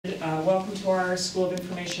Welcome to our School of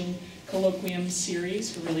Information Colloquium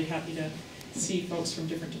series. We're really happy to see folks from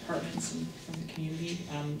different departments and from the community.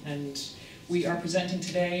 And we are presenting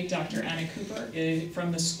today Dr. Anna Cooper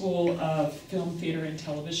from the School of Film, Theater, and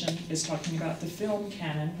Television is talking about the film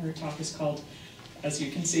canon. Her talk is called, as you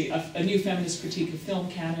can see, a new feminist critique of film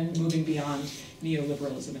canon, moving beyond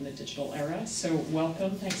neoliberalism in the digital era. So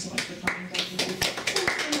welcome. Thanks so much for coming, Dr. Cooper.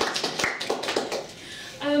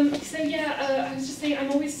 I was just saying,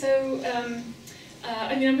 I'm always so,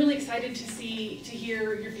 I'm really excited to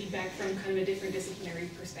hear your feedback from kind of a different disciplinary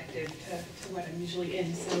perspective to what I'm usually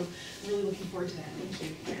in. So I'm really looking forward to that. Thank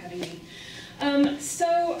you for having me.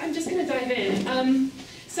 So I'm just going to dive in.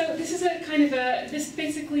 So this is a kind of this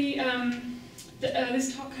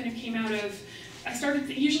talk kind of came out of,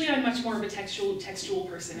 usually I'm much more of a textual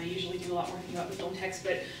person. I usually do a lot more thinking about the film text,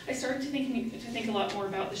 but I started to think a lot more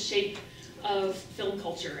about the shape of film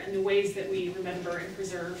culture and the ways that we remember and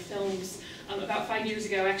preserve films. About 5 years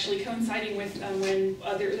ago, actually coinciding with when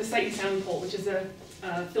there was a Sight and Sound poll, which is a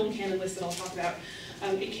film canon list that I'll talk about.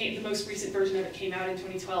 The most recent version of it came out in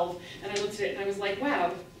 2012, and I looked at it and I was like,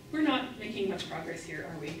 wow, we're not making much progress here,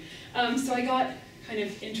 are we? So I got kind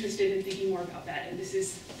of interested in thinking more about that, and this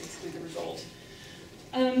is basically the result.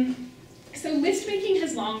 So list making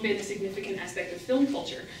has long been a significant aspect of film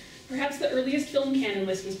culture. Perhaps the earliest film canon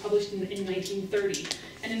list was published in 1930,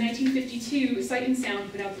 and in 1952, Sight and Sound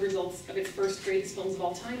put out the results of its first Greatest Films of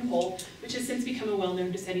All Time poll, which has since become a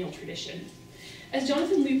well-known decennial tradition. As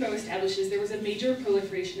Jonathan Lupo establishes, there was a major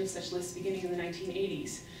proliferation of such lists beginning in the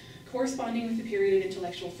 1980s, corresponding with the period of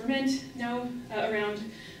intellectual ferment, now around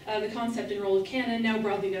the concept and role of canon, now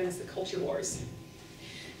broadly known as the culture wars.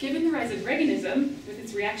 Given the rise of Reaganism, with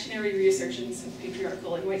its reactionary reassertions of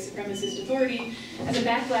patriarchal and white supremacist authority, as a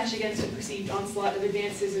backlash against a perceived onslaught of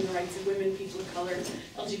advances in the rights of women, people of color,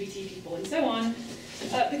 LGBT people, and so on,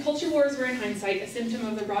 the culture wars were in hindsight a symptom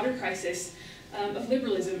of the broader crisis of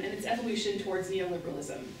liberalism and its evolution towards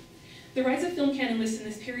neoliberalism. The rise of film canon lists in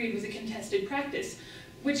this period was a contested practice,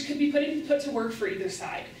 which could be put to work for either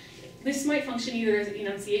side. Lists might function either as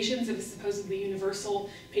enunciations of a supposedly universal,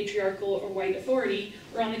 patriarchal, or white authority,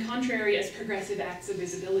 or on the contrary, as progressive acts of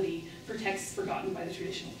visibility for texts forgotten by the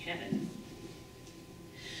traditional canon.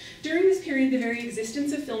 During this period, the very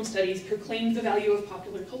existence of film studies proclaimed the value of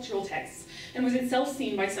popular cultural texts, and was itself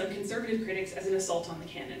seen by some conservative critics as an assault on the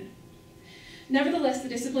canon. Nevertheless, the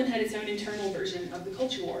discipline had its own internal version of the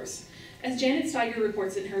culture wars. As Janet Steiger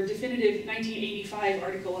reports in her definitive 1985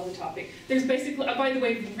 article on the topic, there's basically, by the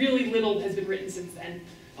way, really little has been written since then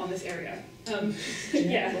on this area.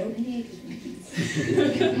 Yeah.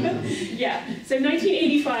 Yeah, so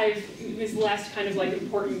 1985 was the last kind of like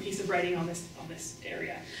important piece of writing on this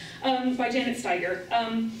area by Janet Steiger.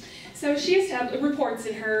 So she reports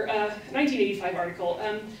in her 1985 article,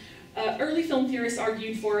 early film theorists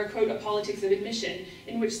argued for a, quote, a politics of admission,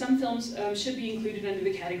 in which some films should be included under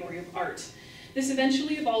the category of art. This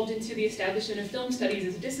eventually evolved into the establishment of film studies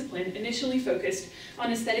as a discipline, initially focused on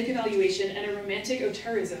aesthetic evaluation and a romantic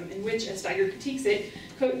auteurism, in which, as Steiger critiques it,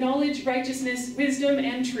 quote, knowledge, righteousness, wisdom,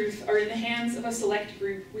 and truth are in the hands of a select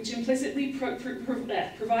group, which implicitly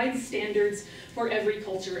provides standards for every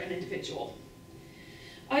culture and individual.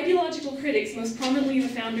 Ideological critics, most prominently the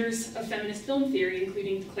founders of feminist film theory,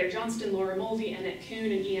 including Claire Johnston, Laura Mulvey, Annette Kuhn,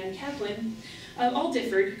 and Ian Kaplan, all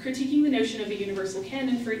differed, critiquing the notion of a universal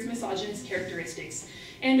canon for its misogynist characteristics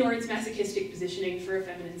and/or its masochistic positioning for a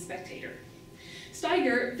feminine spectator.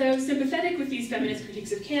 Steiger, though sympathetic with these feminist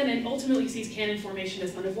critiques of canon, ultimately sees canon formation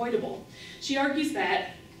as unavoidable. She argues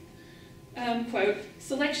that, quote,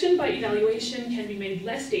 selection by evaluation can be made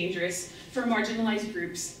less dangerous for marginalized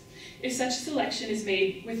groups if such selection is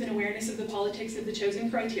made with an awareness of the politics of the chosen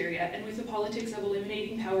criteria and with the politics of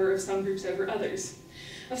eliminating power of some groups over others,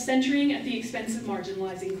 of centering at the expense of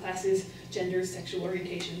marginalizing classes, genders, sexual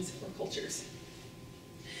orientations, or cultures.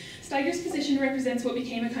 Steiger's position represents what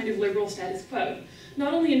became a kind of liberal status quo,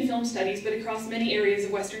 not only in film studies, but across many areas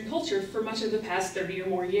of Western culture for much of the past 30 or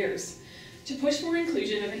more years. To push for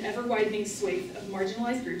inclusion of an ever-widening swathe of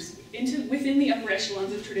marginalized groups within the upper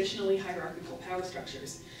echelons of traditionally hierarchical power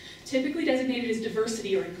structures. Typically designated as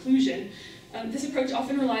diversity or inclusion, this approach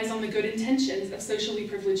often relies on the good intentions of socially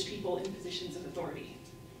privileged people in positions of authority.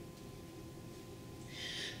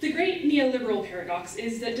 The great neoliberal paradox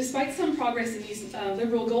is that despite some progress in these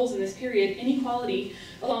liberal goals in this period, inequality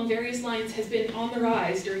along various lines has been on the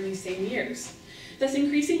rise during these same years. Thus,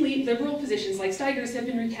 increasingly, liberal positions like Steiger's have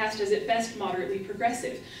been recast as at best moderately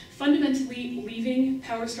progressive, fundamentally leaving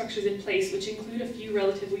power structures in place which include a few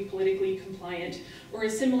relatively politically compliant or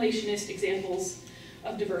assimilationist examples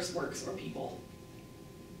of diverse works or people.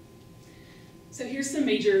 So here's some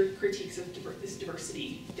major critiques of this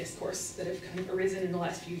diversity discourse that have kind of arisen in the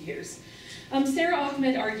last few years. Sarah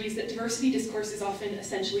Ahmed argues that diversity discourse is often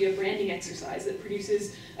essentially a branding exercise that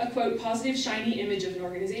produces a, quote, positive, shiny image of an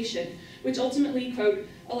organization, which ultimately, quote,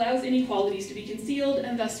 allows inequalities to be concealed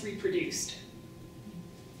and thus reproduced.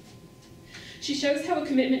 She shows how a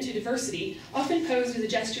commitment to diversity, often posed as a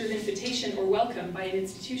gesture of invitation or welcome by an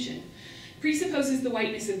institution, presupposes the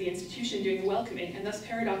whiteness of the institution doing the welcoming and thus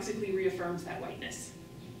paradoxically reaffirms that whiteness.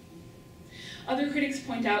 Other critics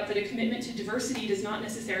point out that a commitment to diversity does not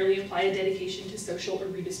necessarily imply a dedication to social or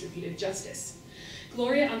redistributive justice.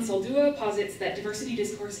 Gloria Ansaldúa posits that diversity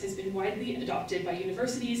discourse has been widely adopted by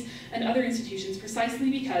universities and other institutions precisely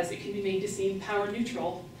because it can be made to seem power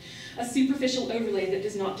neutral, a superficial overlay that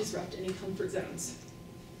does not disrupt any comfort zones.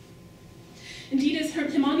 Indeed, as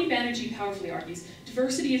Himani Banerjee powerfully argues,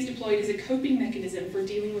 diversity is deployed as a coping mechanism for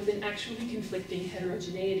dealing with an actually conflicting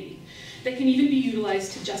heterogeneity that can even be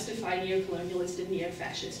utilized to justify neocolonialist and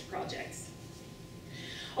neo-fascist projects.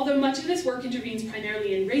 Although much of this work intervenes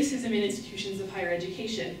primarily in racism in institutions of higher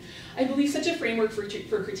education, I believe such a framework for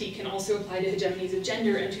critique can also apply to hegemonies of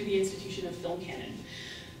gender and to the institution of film canon.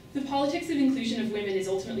 The politics of inclusion of women is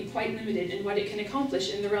ultimately quite limited in what it can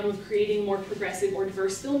accomplish in the realm of creating a more progressive or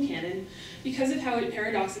diverse film canon because of how it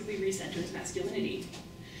paradoxically recenters masculinity.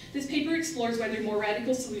 This paper explores whether more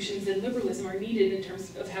radical solutions than liberalism are needed in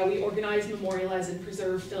terms of how we organize, memorialize, and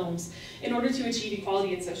preserve films in order to achieve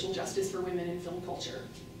equality and social justice for women in film culture.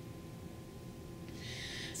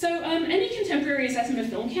 So any contemporary assessment of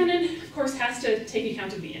film canon, of course, has to take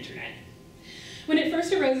account of the internet. When it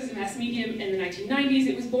first arose as a mass medium in the 1990s,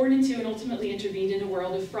 it was born into and ultimately intervened in a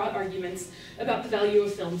world of fraught arguments about the value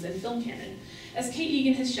of films and film canon. As Kate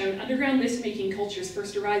Egan has shown, underground list-making cultures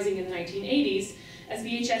first arising in the 1980s, as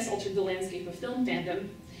VHS altered the landscape of film fandom,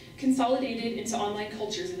 consolidated into online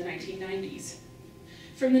cultures in the 1990s.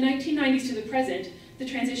 From the 1990s to the present, the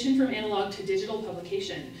transition from analog to digital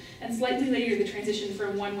publication, and slightly later the transition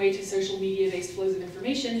from one-way to social media-based flows of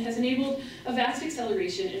information has enabled a vast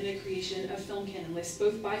acceleration in the creation of film canon lists,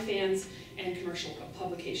 both by fans and commercial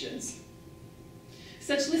publications.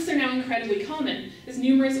 Such lists are now incredibly common, as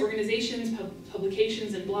numerous organizations,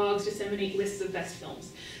 publications, and blogs disseminate lists of best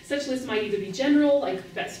films. Such lists might either be general,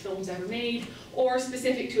 like best films ever made, or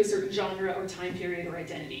specific to a certain genre or time period or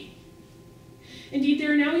identity. Indeed,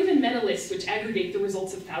 there are now even meta lists which aggregate the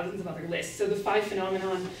results of thousands of other lists. So the Five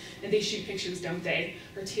phenomenon and They Shoot Pictures, Don't They,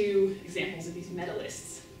 are two examples of these meta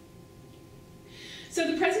lists.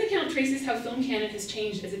 So the present account traces how film canon has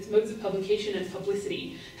changed as its modes of publication and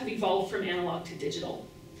publicity have evolved from analog to digital.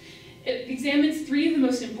 It examines three of the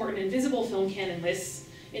most important and visible film canon lists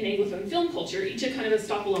in Anglophone film culture, each a kind of a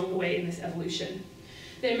stop along the way in this evolution.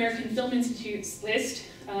 The American Film Institute's list,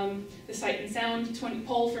 the Sight and Sound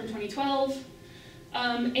poll from 2012,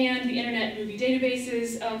 and the Internet Movie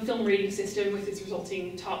Database's film rating system with its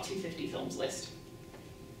resulting top 250 films list.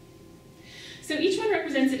 So each one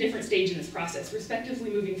represents a different stage in this process, respectively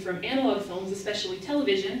moving from analog films, especially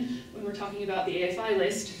television, when we're talking about the AFI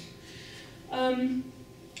list, to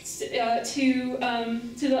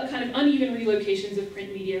the kind of uneven relocations of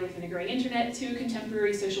print media within a growing internet to a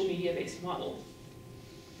contemporary social media-based model.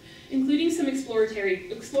 Including some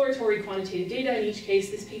exploratory quantitative data in each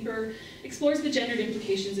case, this paper explores the gendered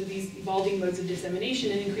implications of these evolving modes of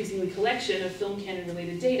dissemination and increasingly collection of film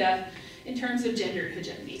canon-related data in terms of gendered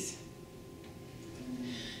hegemonies.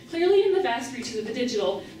 Clearly, in the vast reaches of the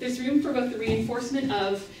digital, there's room for both the reinforcement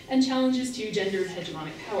of and challenges to gendered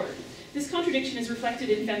hegemonic power. This contradiction is reflected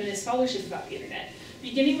in feminist scholarship about the internet.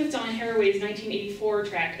 Beginning with Donna Haraway's 1984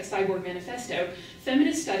 tract, A Cyborg Manifesto,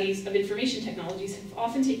 feminist studies of information technologies have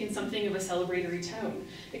often taken something of a celebratory tone,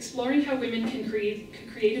 exploring how women can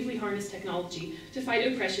creatively harness technology to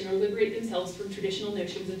fight oppression or liberate themselves from traditional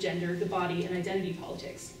notions of gender, the body, and identity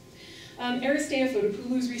politics. Aristea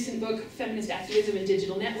Fotopoulou's recent book, Feminist Activism in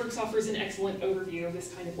Digital Networks, offers an excellent overview of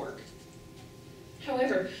this kind of work.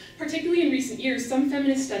 However, particularly in recent years, some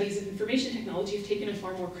feminist studies of information technology have taken a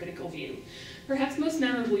far more critical view. Perhaps most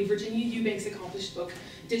memorably, Virginia Eubank's accomplished book,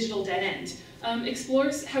 Digital Dead End,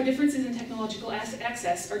 explores how differences in technological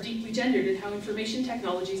access are deeply gendered and how information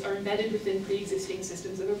technologies are embedded within pre-existing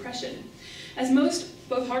systems of oppression. As most,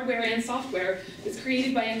 both hardware and software, is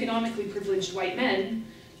created by economically privileged white men,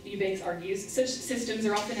 Eubanks argues, such systems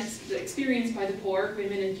are often experienced by the poor,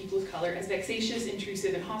 women, and people of color as vexatious,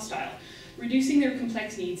 intrusive, and hostile, reducing their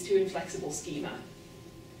complex needs to inflexible schema.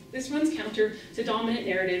 This runs counter to dominant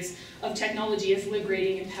narratives of technology as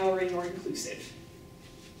liberating, empowering, or inclusive.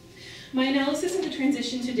 My analysis of the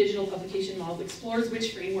transition to digital publication model explores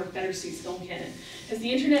which framework better suits film canon. Has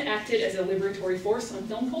the internet acted as a liberatory force on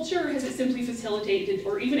film culture, or has it simply facilitated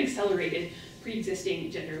or even accelerated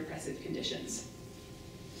pre-existing gender oppressive conditions?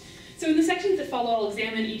 So in the sections that follow, I'll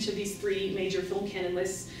examine each of these three major film canon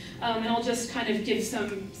lists, and I'll just kind of give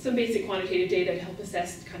some basic quantitative data to help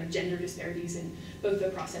assess kind of gender disparities in both the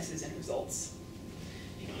processes and results.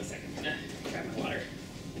 Hang on a second, I'm gonna grab my water.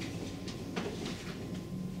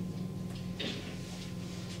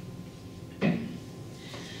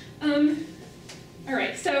 All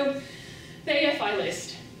right, so the AFI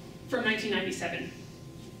list from 1997.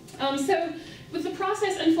 So with the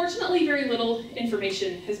process, unfortunately, very little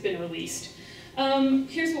information has been released.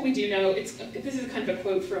 Here's what we do know. This is kind of a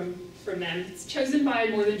quote from them. It's chosen by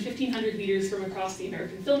more than 1,500 leaders from across the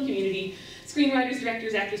American film community, screenwriters,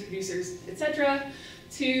 directors, actors, producers, etc.,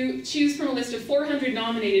 to choose from a list of 400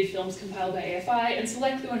 nominated films compiled by AFI and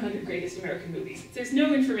select the 100 greatest American movies. There's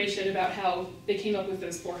no information about how they came up with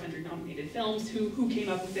those 400 nominated films, who came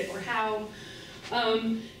up with it or how.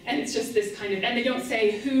 And it's just this kind of, and they don't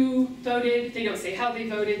say who voted, they don't say how they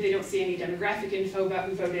voted, they don't see any demographic info about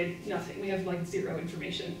who voted, nothing. We have like zero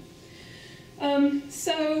information.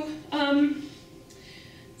 So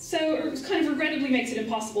it kind of regrettably makes it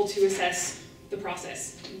impossible to assess the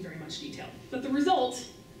process in very much detail. But the result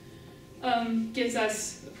gives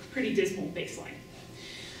us a pretty dismal baseline.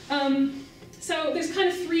 So there's kind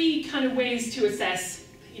of three kind of ways to assess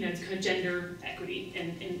kind of gender equity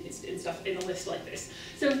and stuff in a list like this.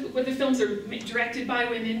 So whether films are directed by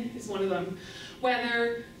women is one of them,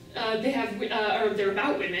 whether they have or they're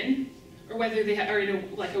about women, or whether they are in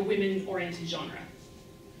a women-oriented genre,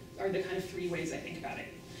 are the kind of three ways I think about it.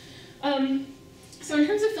 So in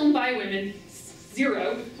terms of film by women,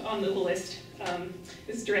 0 on the list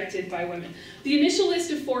is directed by women. The initial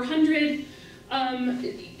list of 400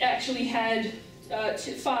 actually had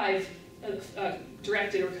 5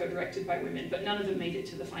 directed or co-directed by women, but none of them made it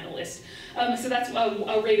to the final list. So that's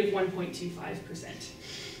a rate of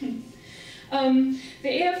 1.25%. The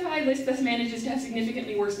AFI list thus manages to have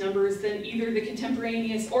significantly worse numbers than either the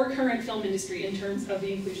contemporaneous or current film industry in terms of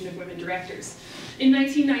the inclusion of women directors. In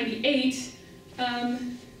 1998,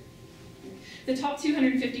 the top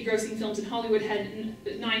 250 grossing films in Hollywood had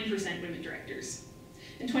 9% women directors.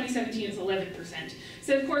 In 2017, it's 11%.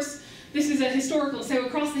 So of course, this is a historical, so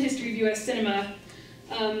across the history of US cinema,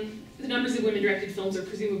 the numbers of women-directed films are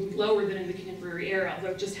presumably lower than in the contemporary era,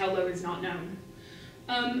 although just how low is not known.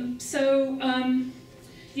 So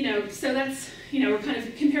that's, we're kind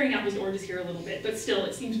of comparing apples to oranges here a little bit, but still,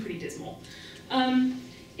 it seems pretty dismal. And,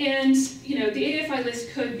 the AFI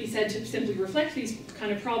list could be said to simply reflect these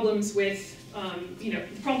kind of problems with,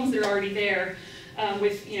 problems that are already there,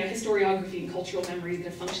 with, historiography and cultural memory that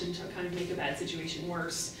have functioned to kind of make a bad situation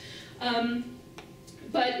worse.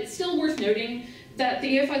 But it's still worth noting that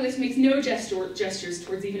the AFI list makes no gestures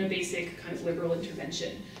towards even a basic kind of liberal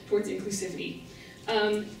intervention towards inclusivity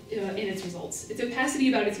in its results. Its opacity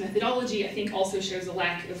about its methodology, I think, also shows a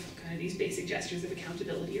lack of kind of these basic gestures of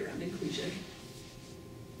accountability around inclusion.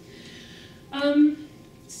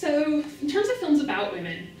 So in terms of films about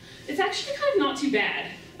women, it's actually kind of not too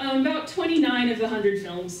bad. About 29 of the 100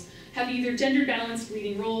 films have either gender-balanced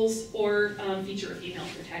leading roles or feature a female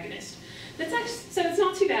protagonist. So it's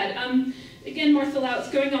not too bad. Again,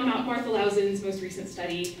 going on Martha Lausen's most recent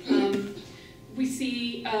study, we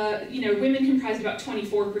see women comprise about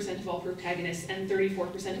 24% of all protagonists and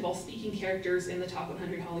 34% of all speaking characters in the top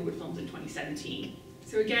 100 Hollywood films in 2017.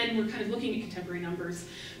 So again, we're kind of looking at contemporary numbers,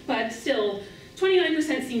 but still,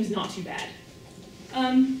 29% seems not too bad.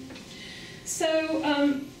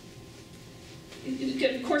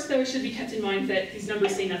 Of course, though, it should be kept in mind that these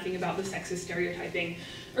numbers say nothing about the sexist stereotyping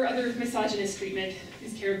or other misogynist treatment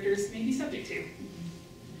these characters may be subject to.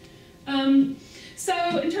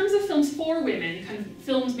 So in terms of films for women, kind of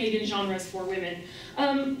films made in genres for women,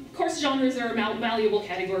 of course genres are a malleable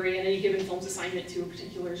category, and any given film's assignment to a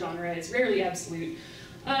particular genre is rarely absolute.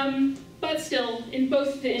 But still, in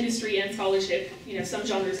both the industry and scholarship, some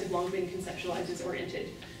genres have long been conceptualized as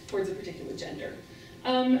oriented towards a particular gender.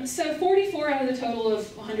 So 44 out of the total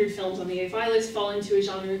of 100 films on the AFI list fall into a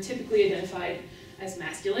genre typically identified as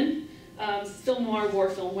masculine, film noir,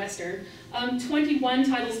 war film, western. 21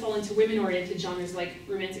 titles fall into women-oriented genres like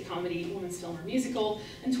romantic comedy, women's film, or musical,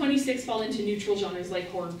 and 26 fall into neutral genres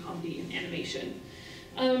like horror, comedy, and animation.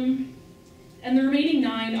 And the remaining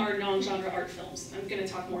 9 are non-genre art films. I'm going to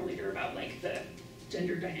talk more later about the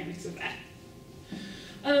gender dynamics of that.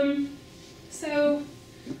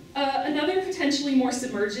 Another potentially more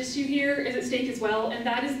submerged issue here is at stake as well, and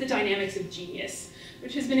that is the dynamics of genius,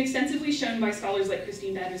 which has been extensively shown by scholars like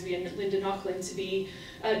Christine Battersby and Linda Nochlin to be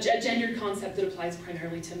a gendered concept that applies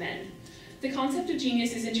primarily to men. The concept of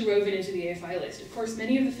genius is interwoven into the AFI list. Of course,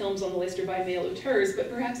 many of the films on the list are by male auteurs, but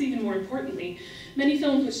perhaps even more importantly, many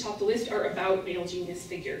films which top the list are about male genius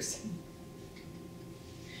figures.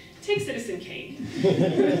 Take Citizen Kane,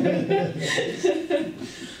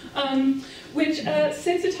 which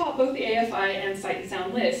sits atop both the AFI and Sight and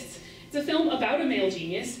Sound lists. It's a film about a male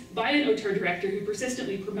genius by an auteur director who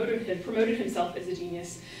persistently promoted himself as a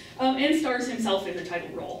genius, and stars himself in the title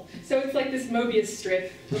role. So it's like this Mobius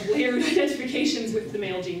strip of layered identifications with the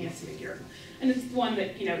male genius figure. And it's the one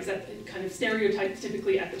that, is that kind of stereotyped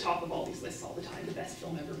typically at the top of all these lists all the time, the best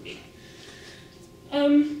film ever made.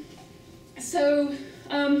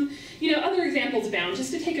 Other examples abound.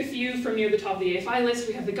 Just to take a few from near the top of the AFI list,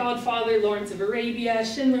 we have The Godfather, Lawrence of Arabia,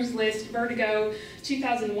 Schindler's List, Vertigo,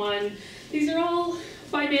 2001. These are all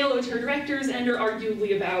by male auteur directors and are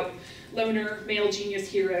arguably about loner male genius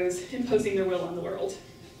heroes imposing their will on the world.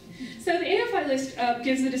 So the AFI list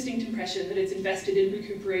gives the distinct impression that it's invested in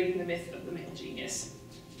recuperating the myth of the male genius.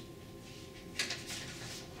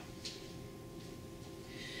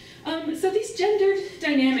 So these gendered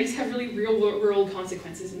dynamics have really real-world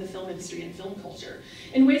consequences in the film industry and film culture,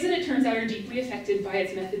 in ways that it turns out are deeply affected by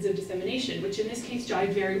its methods of dissemination, which in this case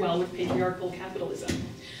jive very well with patriarchal capitalism.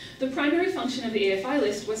 The primary function of the AFI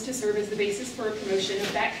list was to serve as the basis for a promotion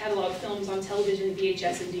of back catalog films on television,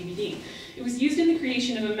 VHS, and DVD. It was used in the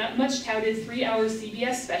creation of a much-touted 3-hour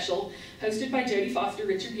CBS special hosted by Jodie Foster,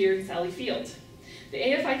 Richard Gere, and Sally Field. The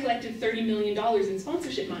AFI collected $30 million in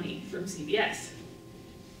sponsorship money from CBS.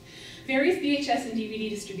 Various VHS and DVD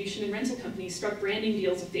distribution and rental companies struck branding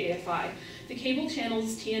deals with the AFI. The cable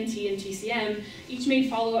channels TNT and TCM each made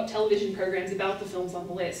follow-up television programs about the films on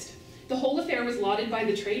the list. The whole affair was lauded by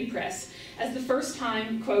the trade press as the first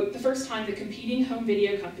time, quote, the first time that competing home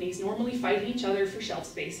video companies normally fighting each other for shelf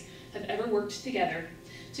space have ever worked together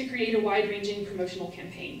to create a wide-ranging promotional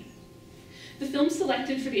campaign. The films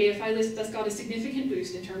selected for the AFI list thus got a significant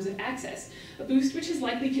boost in terms of access, a boost which has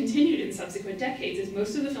likely continued in subsequent decades as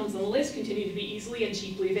most of the films on the list continue to be easily and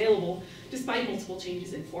cheaply available, despite multiple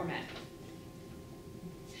changes in format.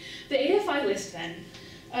 The AFI list, then,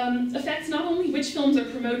 affects not only which films are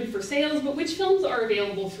promoted for sales, but which films are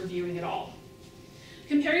available for viewing at all.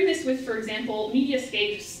 Comparing this with, for example,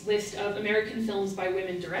 Mediascape's list of American films by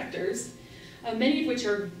women directors, many of which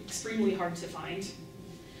are extremely hard to find,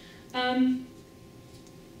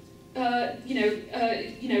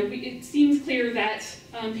 it seems clear that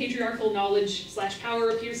patriarchal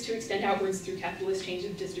knowledge/power appears to extend outwards through capitalist change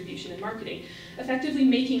of distribution and marketing, effectively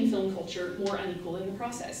making film culture more unequal in the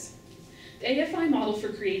process. The AFI model for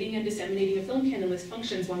creating and disseminating a film canon list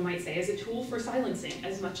functions, one might say, as a tool for silencing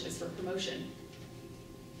as much as for promotion.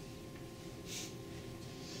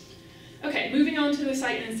 Okay, moving on to the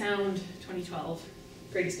Sight and Sound 2012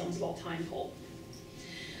 Greatest Films of All Time poll.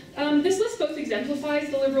 This list both exemplifies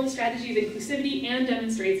the liberal strategy of inclusivity and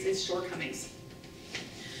demonstrates its shortcomings.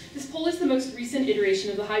 This poll is the most recent iteration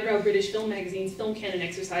of the highbrow British film magazine's film canon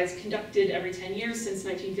exercise conducted every 10 years since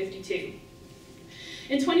 1952.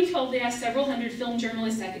 In 2012, they asked several hundred film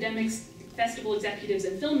journalists, academics, festival executives,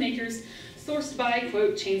 and filmmakers, sourced by,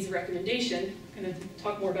 quote, chains of recommendation, I'm going to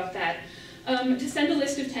talk more about that, to send a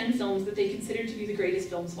list of 10 films that they considered to be the greatest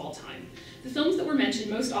films of all time. The films that were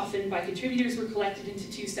mentioned most often by contributors were collected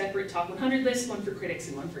into two separate top 100 lists, one for critics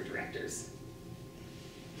and one for directors.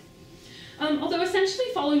 Although essentially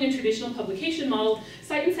following a traditional publication model,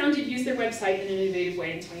 Sight and Sound did use their website in an innovative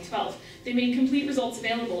way in 2012. They made complete results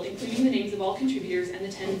available, including the names of all contributors and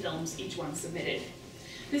the 10 films each one submitted.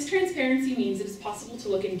 This transparency means it is possible to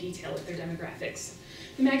look in detail at their demographics.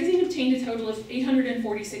 The magazine obtained a total of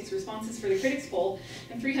 846 responses for the critics poll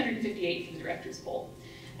and 358 for the directors poll.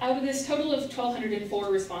 Out of this total of 1,204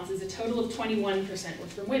 responses, a total of 21% were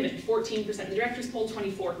from women, 14% in the directors poll,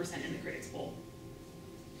 24% in the critics poll.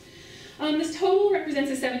 This total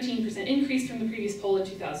represents a 17% increase from the previous poll in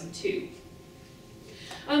 2002.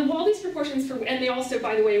 While these proportions and they also,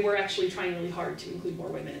 by the way, were actually trying really hard to include more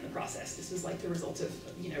women in the process. This was like the result of,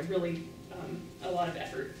 really a lot of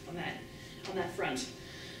effort on that front.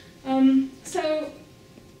 So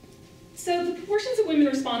the proportions of women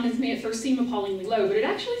respondents may at first seem appallingly low, but it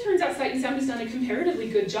actually turns out Sight and Sound has done a comparatively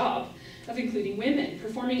good job of including women,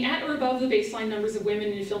 performing at or above the baseline numbers of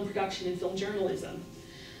women in film production and film journalism.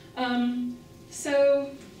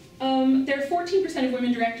 There are 14% of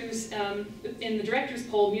women directors in the directors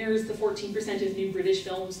poll, mirrors the 14% of new British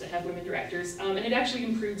films that have women directors, and it actually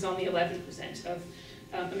improves on the 11% of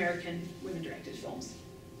American women-directed films.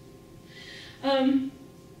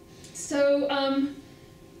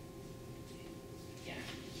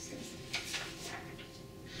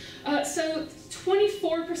 So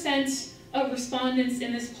 24% of respondents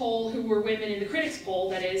in this poll who were women in the critics poll,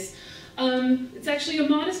 that is, it's actually a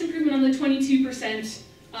modest improvement on the 22%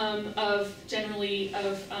 of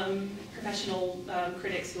professional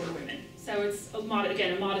critics who are women. So it's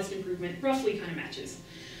again a modest improvement, roughly kind of matches.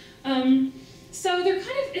 So they're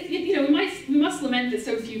kind of, we must lament that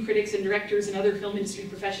so few critics and directors and other film industry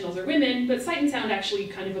professionals are women, but Sight and Sound actually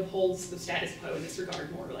kind of upholds the status quo in this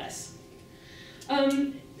regard, more or less.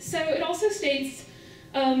 So it also states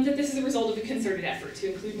that this is a result of a concerted effort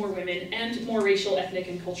to include more women and more racial, ethnic,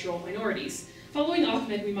 and cultural minorities. Following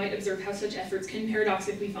Ahmed, we might observe how such efforts can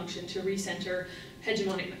paradoxically function to recenter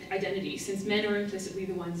hegemonic identity, since men are implicitly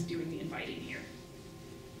the ones doing the inviting here.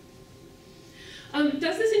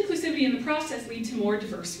 Does this inclusivity in the process lead to more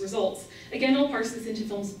diverse results? Again, I'll parse this into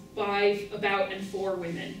films by, about, and for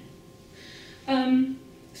women.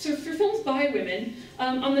 So for films by women,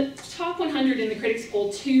 on the top 100 in the critics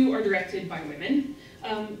poll, 2 are directed by women.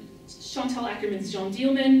 Chantal Ackerman's Jean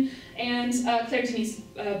Dielman and Claire Denis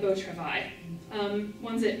Beautravail.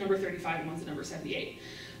 One's at number 35 and one's at number 78.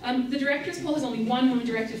 The director's poll has only 1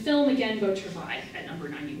 woman-directed film, again, Beautravail at number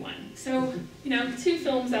 91. So, 2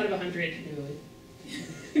 films out of 100.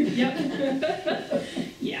 Yep.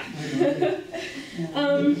 Yeah.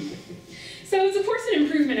 So it's of course an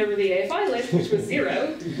improvement over the AFI list, which was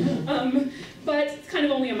 0, but it's kind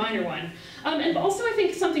of only a minor one. And also I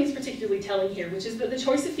think something's particularly telling here, which is that the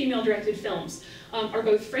choice of female-directed films are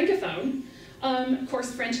both francophone. Of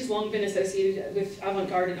course, French has long been associated with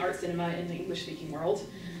avant-garde and art cinema in the English-speaking world.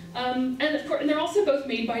 And they're also both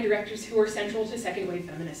made by directors who are central to second-wave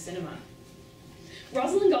feminist cinema.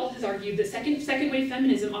 Rosalind Galt has argued that second-wave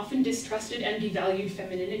feminism often distrusted and devalued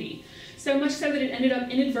femininity, so much so that it ended up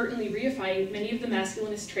inadvertently reifying many of the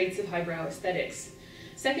masculinist traits of highbrow aesthetics.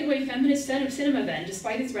 Second-wave feminist cinema then,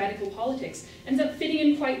 despite its radical politics, ends up fitting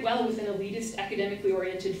in quite well with an elitist, academically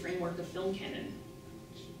oriented framework of film canon.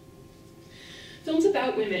 Films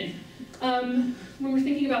about women. When we're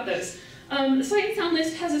thinking about those, the Sight and Sound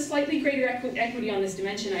list has a slightly greater equity on this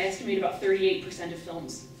dimension. I estimate about 38% of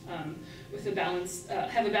films with a balance,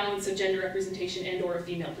 have a balance of gender representation and or a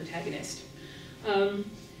female protagonist.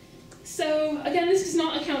 So again, this does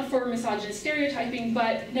not account for misogynist stereotyping,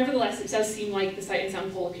 but nevertheless it does seem like the Sight and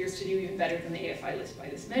Sound poll appears to do even better than the AFI list by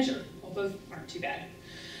this measure, while both aren't too bad.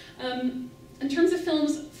 In terms of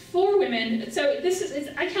films for women, so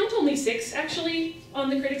I count only 6 actually on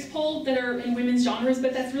the critics poll that are in women's genres,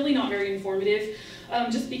 but that's really not very informative,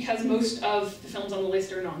 just because most of the films on the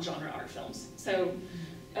list are non-genre art films. So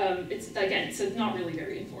it's not really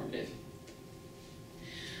very informative.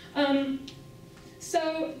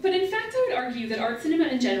 But in fact, I would argue that art cinema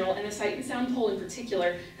in general, and the Sight and Sound poll in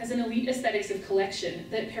particular, has an elite aesthetics of collection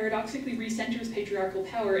that paradoxically recenters patriarchal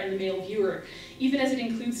power and the male viewer, even as it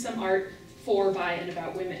includes some art for, by, and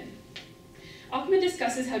about women. Ahmed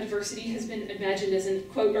discusses how diversity has been imagined as an,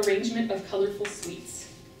 quote, arrangement of colorful sweets,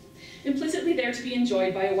 implicitly there to be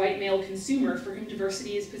enjoyed by a white male consumer for whom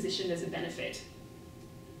diversity is positioned as a benefit.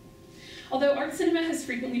 Although art cinema has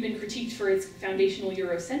frequently been critiqued for its foundational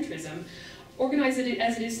Eurocentrism, organized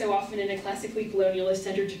as it is so often in a classically colonialist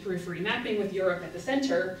center-to-periphery mapping with Europe at the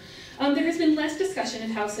center, there has been less discussion of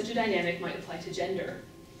how such a dynamic might apply to gender.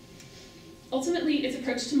 Ultimately, its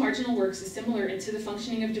approach to marginal works is similar to the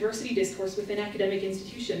functioning of diversity discourse within academic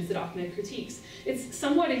institutions that Ahmed critiques. It's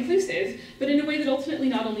somewhat inclusive, but in a way that ultimately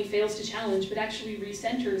not only fails to challenge, but actually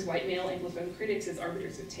recenters white male Anglophone critics as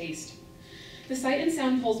arbiters of taste. The Sight and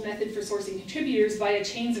Sound poll's method for sourcing contributors via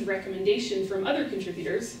chains of recommendation from other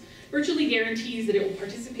contributors virtually guarantees that it will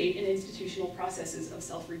participate in institutional processes of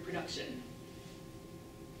self-reproduction.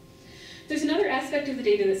 There's another aspect of the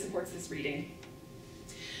data that supports this reading.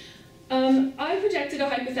 I projected a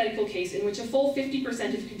hypothetical case in which a full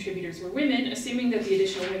 50% of contributors were women, assuming that the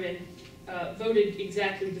additional women voted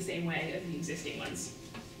exactly the same way as the existing ones.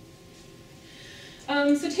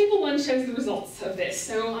 So table 1 shows the results of this.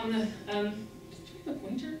 So on the, do we have a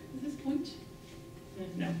pointer? Is this point?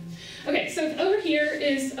 No. Okay, so over here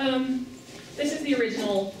is, this is the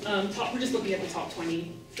original we're just looking at the top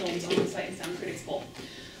 20 films on the Sight and Sound critics poll.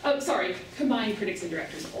 Oh, sorry, combined critics and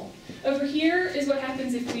directors poll. Over here is what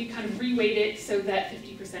happens if we kind of reweight it so that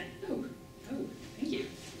 50%, oh, thank you.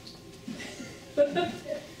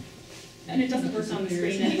 And it doesn't work on the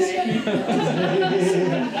screen anyway.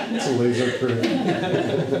 It's a laser print.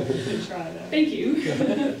 Thank you.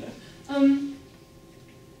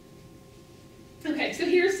 Okay, so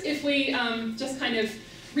here's if we just kind of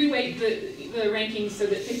reweight the rankings so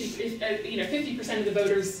that 50% of the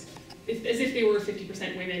voters as if they were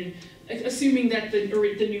 50% women, assuming that the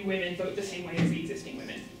new women vote the same way as the existing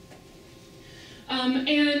women.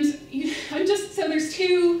 So there's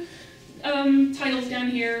two titles down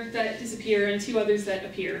here that disappear and two others that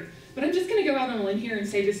appear. But I'm just going to go out on a limb here and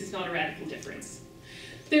say this is not a radical difference.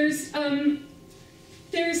 There's also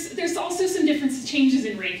some changes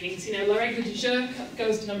in rankings. You know, La Règle du Jeu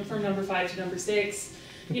goes from number 5 to number 6.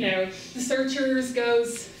 You know, the Searchers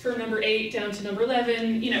goes from number 8 down to number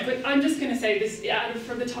 11. You know, but I'm just going to say this,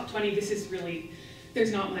 for the top 20, this is really,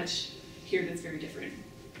 there's not much here that's very different.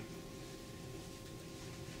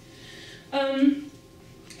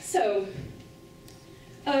 So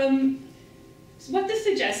what this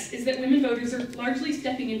suggests is that women voters are largely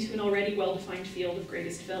stepping into an already well-defined field of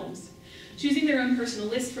greatest films, choosing their own personal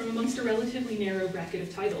list from amongst a relatively narrow bracket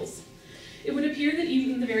of titles. It would appear that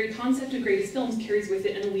even the very concept of greatest films carries with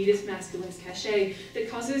it an elitist masculinist cachet that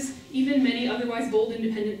causes even many otherwise bold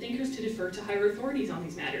independent thinkers to defer to higher authorities on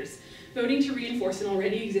these matters, voting to reinforce an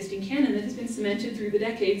already existing canon that has been cemented through the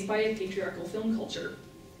decades by a patriarchal film culture.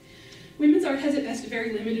 Women's art has at best a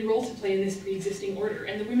very limited role to play in this pre-existing order,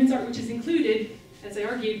 and the women's art which is included, as I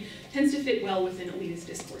argued, tends to fit well within elitist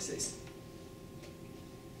discourses.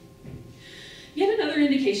 Yet another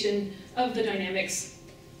indication of the dynamics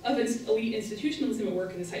of elite institutionalism at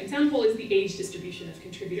work in the Sight and Sound poll is the age distribution of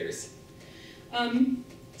contributors.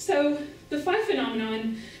 So the FIVE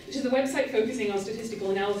phenomenon, which is a website focusing on statistical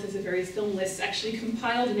analysis of various film lists, actually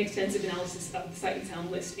compiled an extensive analysis of the Sight and Sound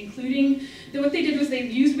list, including that what they did was they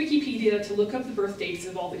used Wikipedia to look up the birth dates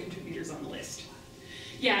of all the contributors on the list.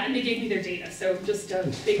 Yeah, and they gave me their data, so just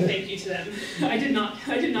a big thank you to them. I did not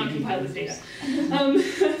compile this data.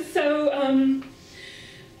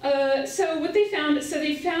 So what they found,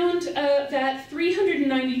 that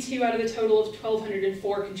 392 out of the total of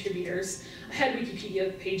 1,204 contributors had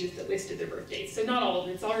Wikipedia pages that listed their birth dates. So not all of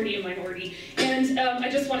them, it's already a minority. And so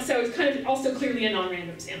it's kind of also clearly a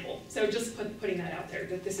non-random sample. So just putting that out there,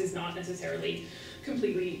 that this is not necessarily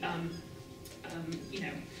completely,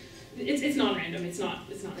 it's non-random, it's not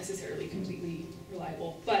necessarily completely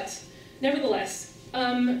reliable. But nevertheless,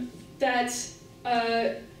 they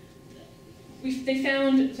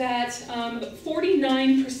found that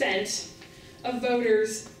 49% of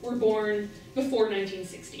voters were born before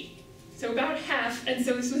 1960. So about half, and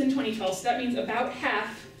so this was in 2012, so that means about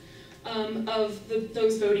half of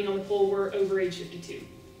those voting on the poll were over age 52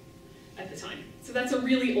 at the time. So that's a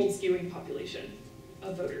really old skewing population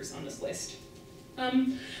of voters on this list.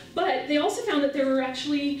 But they also found that there were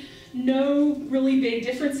actually no really big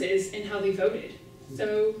differences in how they voted.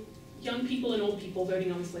 So young people and old people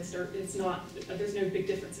voting on this list, there's no big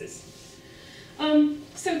differences.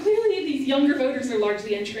 So clearly these younger voters are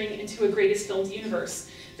largely entering into a greatest films universe,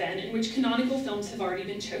 then, in which canonical films have already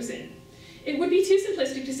been chosen. It would be too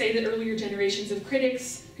simplistic to say that earlier generations of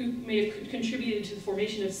critics who may have contributed to the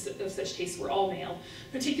formation of such tastes were all male.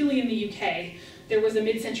 Particularly in the UK, there was a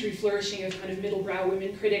mid-century flourishing of kind of middle-brow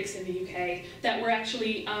women critics in the UK that were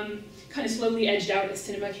actually kind of slowly edged out as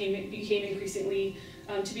cinema became increasingly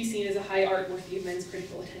to be seen as a high art worthy of men's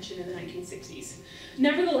critical attention in the 1960s.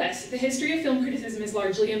 Nevertheless, the history of film criticism is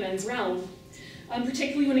largely a men's realm,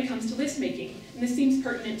 particularly when it comes to list making, and this seems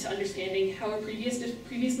pertinent to understanding how a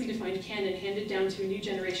previously defined canon handed down to a new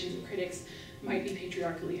generation of critics might be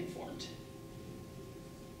patriarchally informed.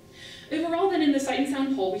 Overall, then, in the Sight and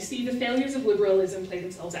Sound poll, we see the failures of liberalism play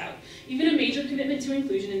themselves out. Even a major commitment to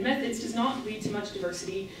inclusion in methods does not lead to much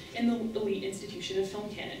diversity in the elite institution of film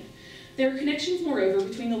canon. There are connections, moreover,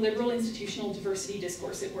 between the liberal institutional diversity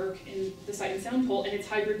discourse at work in the Sight and Sound poll and its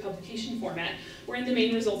hybrid publication format, wherein the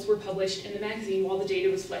main results were published in the magazine while the data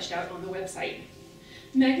was fleshed out on the website.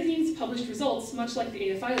 The magazine's published results, much like the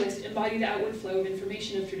AFI list, embody the outward flow of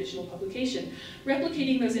information of traditional publication,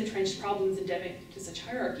 replicating those entrenched problems endemic to such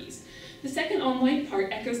hierarchies. The second online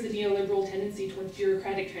part echoes the neoliberal tendency towards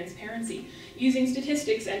bureaucratic transparency, using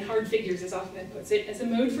statistics and hard figures, as Ahmed puts it, as a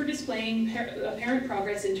mode for displaying apparent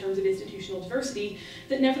progress in terms of institutional diversity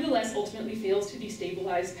that nevertheless ultimately fails to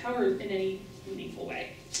destabilize power in any meaningful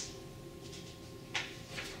way.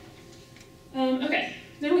 Okay,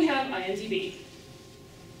 then we have IMDb.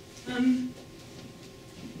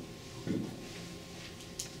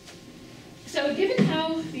 So given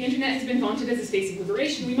how the internet has been vaunted as a space of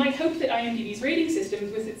liberation, we might hope that IMDb's rating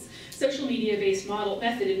system, with its social media-based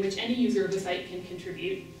method in which any user of the site can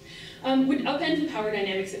contribute, would upend the power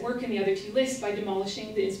dynamics at work in the other two lists by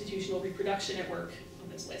demolishing the institutional reproduction at work on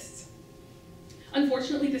those lists.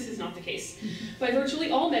 Unfortunately, this is not the case. By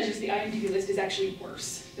virtually all measures, the IMDb list is actually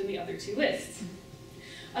worse than the other two lists.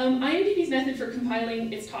 IMDb's method for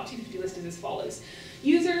compiling its top 250 list is as follows.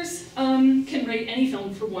 Users can rate any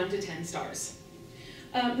film from 1 to 10 stars.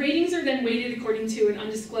 Ratings are then weighted according to an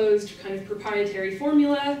undisclosed kind of proprietary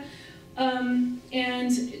formula, and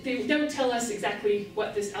they don't tell us exactly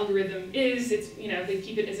what this algorithm is. It's, they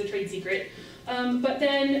keep it as a trade secret. But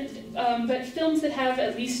films that have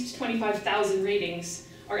at least 25,000 ratings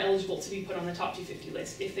are eligible to be put on the top 250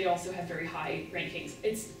 list if they also have very high rankings.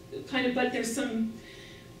 It's kind of, but there's some,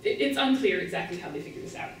 it's unclear exactly how they figure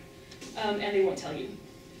this out, and they won't tell you.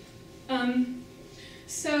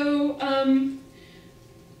 So kind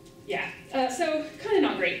of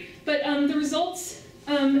not great. But the results,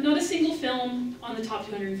 not a single film on the top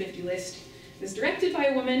 250 list was directed by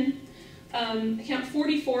a woman. I count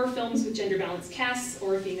 44 films with gender-balanced casts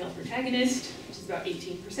or a female protagonist, which is about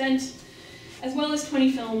 18%, as well as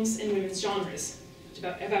 20 films in women's genres, which is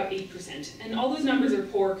about 8%. And all those numbers are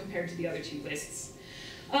poor compared to the other two lists.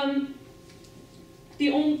 So,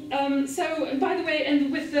 by the way,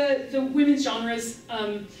 and with the women's genres,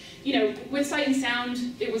 with Sight and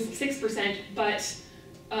Sound, it was 6%, but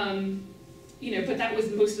but that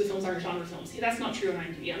was, most of the films aren't genre films. That's not true on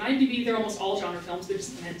IMDb. On IMDb, they're almost all genre films, they're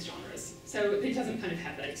just men's genres. So it doesn't kind of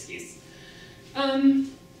have that excuse.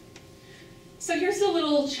 So here's a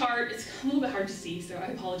little chart. It's a little bit hard to see, so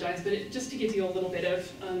I apologize, but just to give you a little bit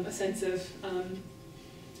of a sense of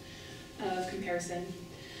comparison.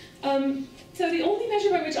 So the only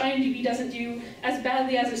measure by which IMDb doesn't do as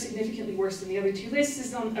badly as or significantly worse than the other two lists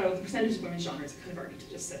is on, the percentage of women's genres. I kind of already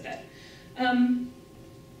just said that.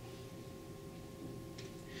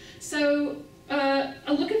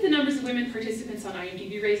 A look at the numbers of women participants on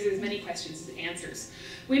IMDb raises as many questions as it answers.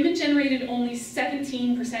 Women generated only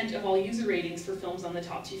 17% of all user ratings for films on the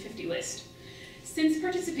top 250 list. Since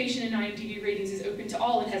participation in IMDb ratings is open to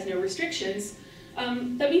all and has no restrictions,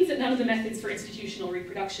 that means that none of the methods for institutional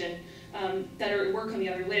reproduction that are at work on the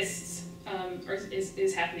other lists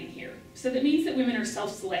is happening here. So that means that women are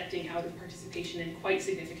self-selecting out of participation in quite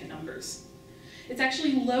significant numbers. It's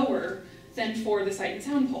actually lower than for the Sight and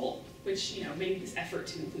Sound poll, which made this effort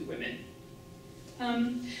to include women.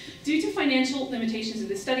 Due to financial limitations of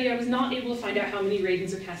this study, I was not able to find out how many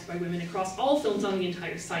ratings are cast by women across all films on the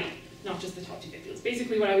entire site, not just the top 250 lists.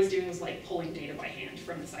 Basically what I was doing was like pulling data by hand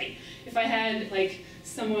from the site. If I had like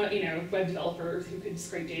someone, web developer who could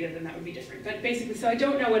scrape data, then that would be different. But basically, so I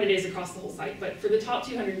don't know what it is across the whole site, but for the top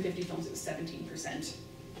 250 films, it was 17%.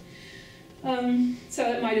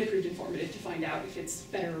 So it might have proved informative to find out if it's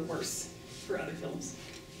better or worse for other films.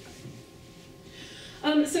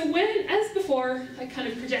 So as before, I kind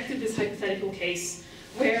of projected this hypothetical case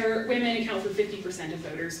where women account for 50% of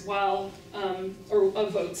voters, or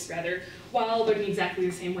of votes rather, while voting exactly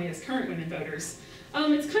the same way as current women voters.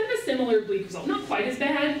 It's kind of a similar bleak result, not quite as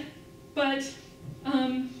bad, but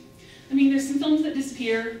there's some films that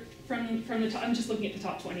disappear from the top. I'm just looking at the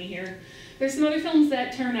top 20 here. There's some other films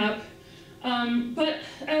that turn up, but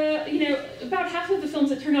about half of the films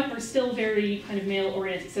that turn up are still very kind of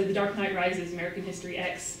male-oriented. So The Dark Knight Rises, American History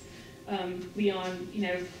X, Leon,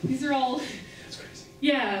 these are all,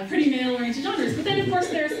 yeah, pretty male-oriented genres. But then, of course,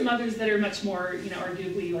 there are some others that are much more,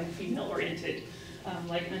 arguably like female-oriented,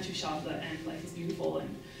 like Antu Shabla and Life is Beautiful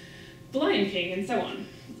and The Lion King and so on.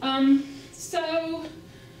 So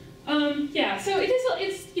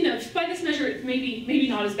it's by this measure, it's maybe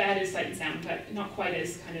not as bad as Sight and Sound, but not quite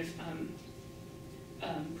as kind of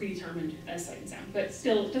predetermined as Sight and Sound. But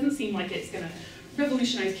still, it doesn't seem like it's going to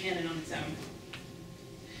revolutionize Canon on its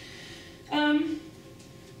own.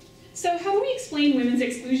 So how do we explain women's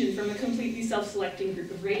exclusion from a completely self-selecting group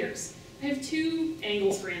of raters? I have two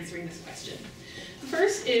angles for answering this question. The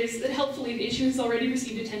first is that helpfully the issue has already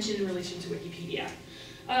received attention in relation to Wikipedia,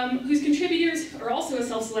 whose contributors are also a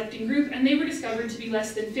self-selecting group, and they were discovered to be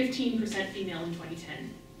less than 15% female in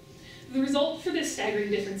 2010. The result for this staggering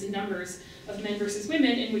difference in numbers of men versus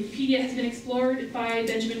women in Wikipedia has been explored by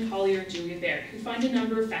Benjamin Collier and Julia Baird, who find a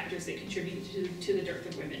number of factors that contributed to the dearth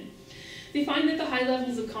of women. They find that the high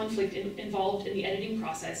levels of conflict involved in the editing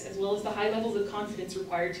process, as well as the high levels of confidence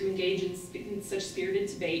required to engage in such spirited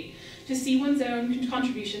debate, to see one's own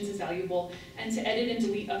contributions as valuable, and to edit and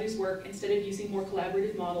delete others' work instead of using more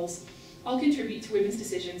collaborative models, all contribute to women's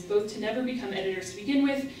decisions both to never become editors to begin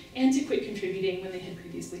with, and to quit contributing when they had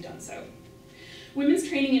previously done so. Women's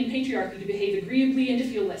training in patriarchy to behave agreeably and to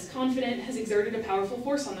feel less confident has exerted a powerful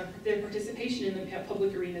force on their participation in the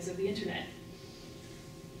public arenas of the internet.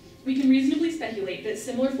 We can reasonably speculate that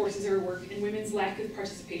similar forces are at work in women's lack of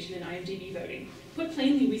participation in IMDb voting. Put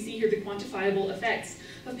plainly, we see here the quantifiable effects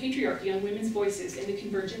of patriarchy on women's voices in the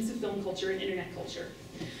convergence of film culture and internet culture.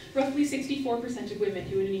 Roughly 64% of women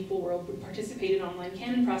who in an equal world would participate in online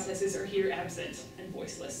canon processes are here absent and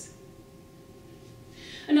voiceless.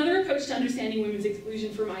 Another approach to understanding women's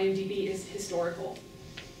exclusion from IMDb is historical.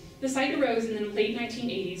 The site arose in the late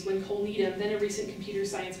 1980s when Cole Needham, then a recent computer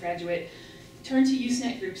science graduate, turned to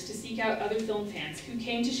Usenet groups to seek out other film fans who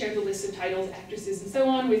came to share the lists of titles, actresses, and so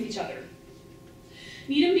on with each other.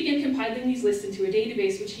 Needham began compiling these lists into a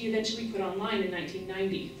database, which he eventually put online in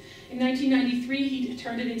 1990. In 1993, he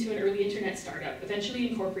turned it into an early internet startup, eventually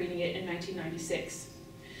incorporating it in 1996.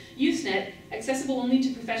 Usenet, accessible only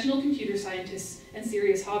to professional computer scientists and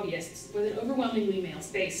serious hobbyists, was an overwhelmingly male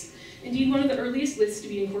space. Indeed, one of the earliest lists to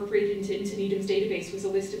be incorporated into Needham's database was a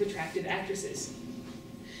list of attractive actresses.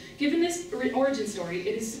 Given this origin story,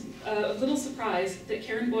 it is of little surprise that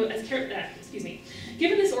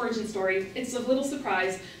Given this origin story, it's of little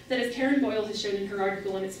surprise that, as Karen Boyle has shown in her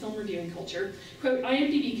article on its film reviewing culture, quote,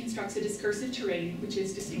 IMDb constructs a discursive terrain which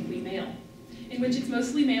is distinctly male, in which its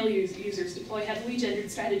mostly male users deploy heavily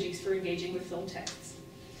gendered strategies for engaging with film texts.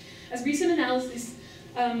 As recent analysis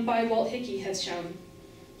by Walt Hickey has shown,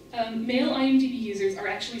 male IMDb users are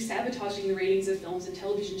actually sabotaging the ratings of films and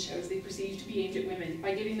television shows they perceive to be aimed at women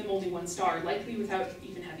by giving them only 1 star, likely without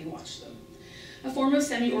even having watched them. A form of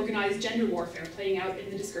semi-organized gender warfare playing out in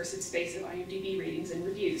the discursive space of IMDb ratings and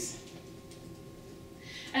reviews.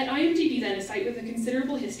 At IMDb, then, a site with a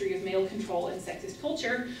considerable history of male control and sexist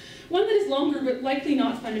culture, one that is longer but likely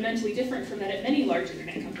not fundamentally different from that at many large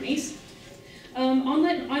internet companies,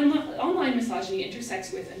 online misogyny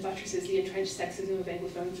intersects with and buttresses the entrenched sexism of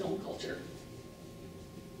Anglophone film culture.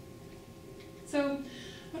 So,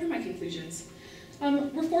 what are my conclusions?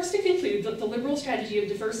 We're forced to conclude that the liberal strategy of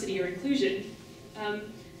diversity or inclusion, an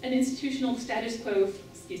institutional status quo,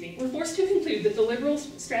 we're forced to conclude that the liberal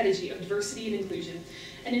strategy of diversity and inclusion,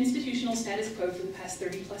 an institutional status quo for the past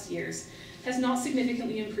 30+ years, has not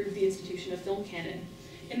significantly improved the institution of film canon.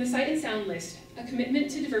 In the Sight and Sound list, a commitment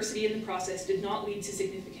to diversity in the process did not lead to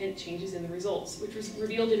significant changes in the results, which was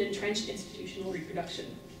revealed in entrenched institutional reproduction.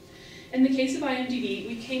 In the case of IMDb,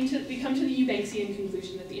 we come to the Eubanksian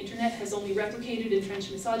conclusion that the internet has only replicated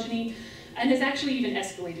entrenched misogyny and has actually even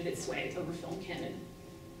escalated its sway over film canon.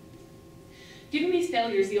 Given these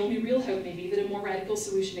failures, the only real hope may be that a more radical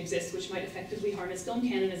solution exists which might effectively harness film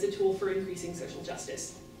canon as a tool for increasing social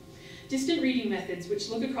justice. Distant reading methods, which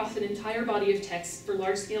look across an entire body of text for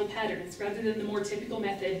large-scale patterns, rather than the more typical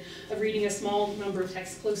method of reading a small number of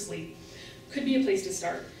texts closely, could be a place to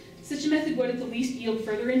start. Such a method would at the least yield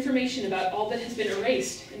further information about all that has been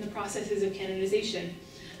erased in the processes of canonization,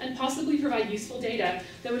 and possibly provide useful data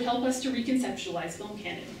that would help us to reconceptualize film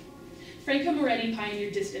canon. Franco Moretti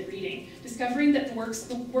pioneered distant reading, discovering that the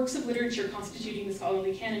works of literature constituting the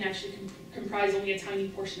scholarly canon actually comprise only a tiny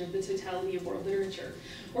portion of the totality of world literature,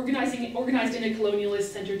 organized in a colonialist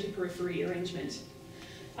center-to-periphery arrangement.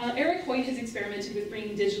 Eric Hoyt has experimented with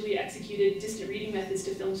bringing digitally executed distant reading methods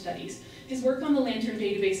to film studies. His work on the Lantern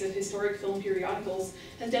database of historic film periodicals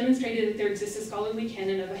has demonstrated that there exists a scholarly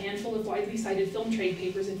canon of a handful of widely cited film trade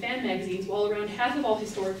papers and fan magazines, while around half of all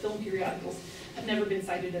historic film periodicals have never been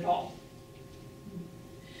cited at all.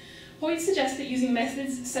 Hoyt suggests that using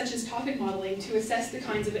methods such as topic modeling to assess the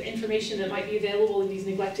kinds of information that might be available in these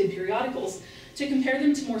neglected periodicals, to compare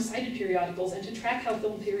them to more cited periodicals, and to track how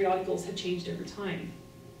film periodicals have changed over time.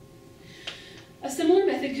 A similar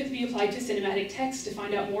method could be applied to cinematic text to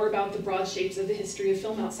find out more about the broad shapes of the history of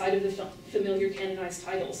film outside of the familiar canonized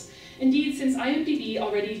titles. Indeed, since IMDb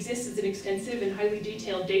already exists as an extensive and highly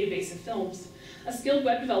detailed database of films, a skilled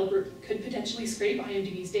web developer could potentially scrape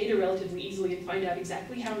IMDb's data relatively easily and find out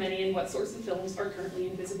exactly how many and what sorts of films are currently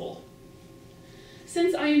invisible.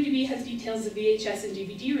 Since IMDb has details of VHS and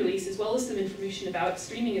DVD release, as well as some information about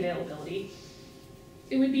streaming availability,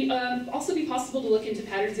 it would also be possible to look into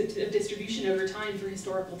patterns of distribution over time for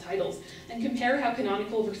historical titles, and compare how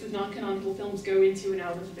canonical versus non-canonical films go into and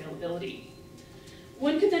out of availability.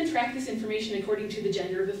 One could then track this information according to the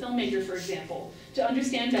gender of the filmmaker, for example, to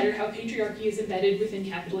understand better how patriarchy is embedded within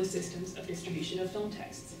capitalist systems of distribution of film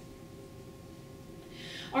texts.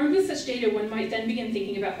 Armed with such data, one might then begin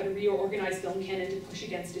thinking about how to reorganize film canon to push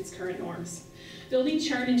against its current norms. Building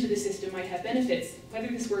churn into the system might have benefits, whether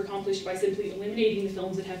this were accomplished by simply eliminating the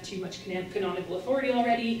films that have too much canonical authority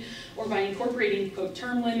already, or by incorporating, quote,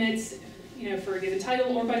 term limits, for a given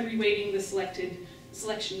title, or by reweighting the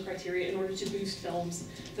selection criteria in order to boost films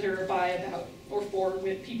that are by, about, or for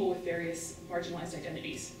people with various marginalized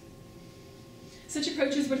identities. Such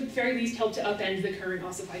approaches would at the very least help to upend the current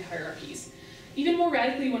ossified hierarchies. Even more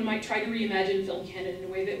radically, one might try to reimagine film canon in a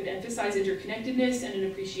way that would emphasize interconnectedness and an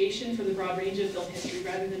appreciation for the broad range of film history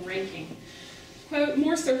rather than ranking. Quote,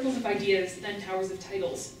 more circles of ideas than towers of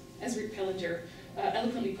titles, as Rick Pellinger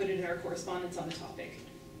eloquently put it in our correspondence on the topic.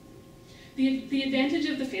 The advantage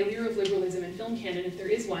of the failure of liberalism in film canon, if there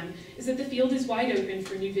is one, is that the field is wide open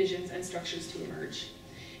for new visions and structures to emerge.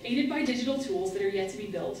 Aided by digital tools that are yet to be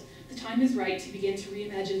built, the time is right to begin to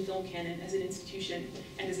reimagine film canon as an institution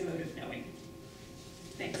and as a mode of knowing.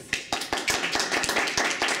 Thanks.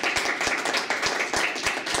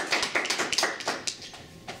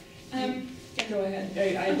 Go ahead.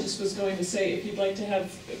 I just was going to say, if you'd like to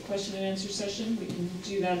have a question and answer session, we can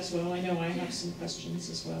do that as well. I know I have some questions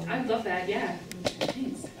as well. I'd love that, yeah.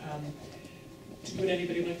 Thanks. Would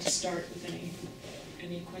anybody like to start with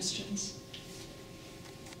any questions?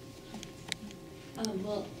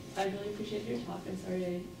 Well, I really appreciate your talk. I'm sorry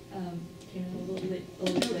I came in a little late,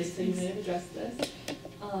 so you may have addressed this.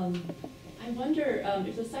 I wonder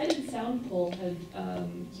if the Sight and Sound poll had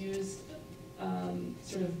used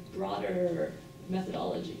sort of broader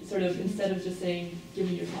methodology, sort of instead of just saying, give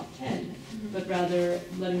me your top 10, but rather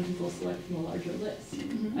letting people select from a larger list.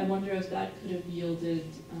 I wonder if that could have yielded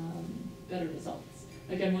better results.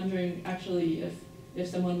 Like, I'm wondering, actually, if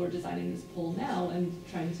someone were designing this poll now and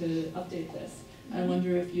trying to update this, I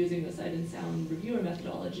wonder if using the Sight and Sound reviewer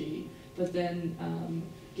methodology, but then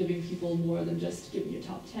giving people more than just give me your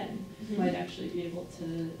top 10, might actually be able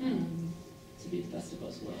to be the best of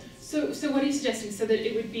both worlds. So what are you suggesting? So that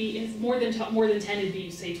it would be more than 10, it'd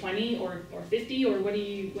be say 20 or 50, or what do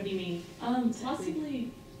you mean?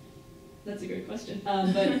 Possibly. That's a great question.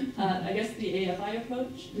 But I guess the AFI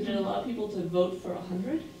approach, did it allow people to vote for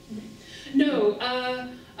 100? No,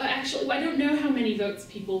 actually, I don't know how many votes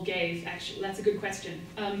people gave. Actually, that's a good question.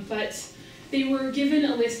 But they were given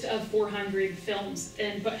a list of 400 films,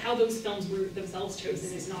 but how those films were themselves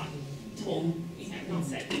chosen is not told. Not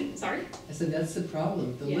said. Sorry? I said that's the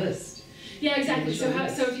problem, the list. Yeah, exactly. So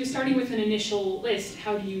if you're starting with an initial list,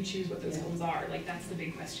 how do you choose what those films are? Like, that's the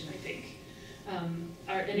big question, I think. And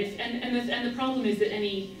the problem is that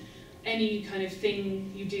any kind of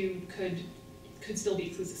thing you do could still be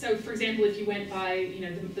exclusive. So, for example, if you went by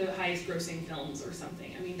the highest grossing films or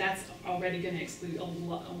something, I mean, that's already going to exclude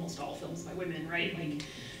almost all films by women, right? Like,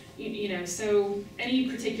 so any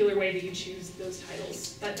particular way that you choose those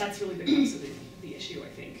titles, that's really the crux of the issue, I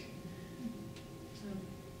think.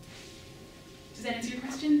 Does that answer your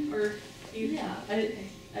question, or? Yeah, I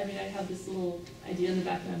mean, I have this little idea in the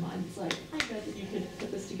back of my mind. It's like, I bet that you could put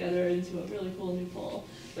this together into a really cool new poll.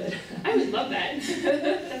 But I would love that.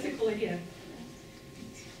 That's a cool idea.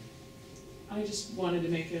 I just wanted to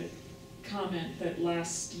make a comment that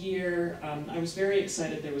last year, I was very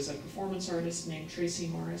excited. There was a performance artist named Tracy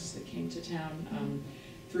Morris that came to town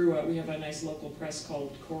through, we have a nice local press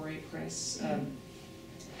called Corey Press,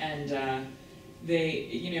 and I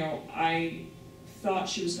thought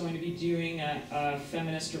she was going to be doing a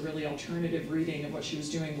feminist or really alternative reading of what she was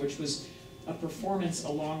doing, which was a performance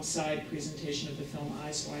alongside presentation of the film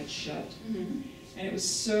Eyes Wide Shut. And it was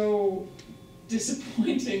so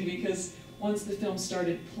disappointing because once the film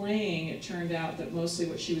started playing, it turned out that mostly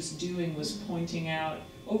what she was doing was pointing out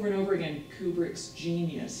over and over again Kubrick's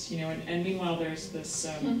genius, and meanwhile there's this,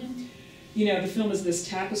 the film is this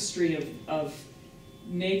tapestry of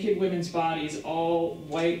naked women's bodies, all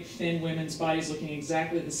white, thin women's bodies looking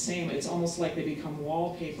exactly the same. It's almost like they become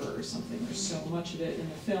wallpaper or something. There's so much of it in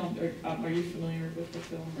the film. Are you familiar with the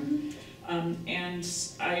film? And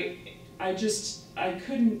I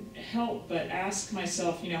couldn't help but ask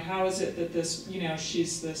myself, how is it that this,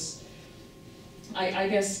 she's this, I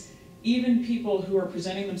guess even people who are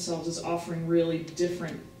presenting themselves as offering really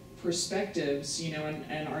different perspectives,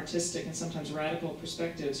 and artistic and sometimes radical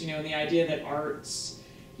perspectives, and the idea that arts,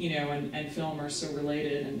 and film are so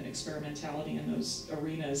related, and experimentality in those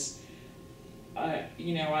arenas,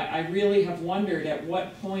 I really have wondered at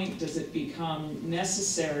what point does it become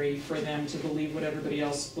necessary for them to believe what everybody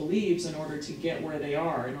else believes in order to get where they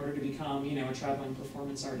are, in order to become, a traveling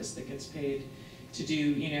performance artist that gets paid to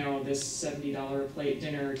do, this $70 a plate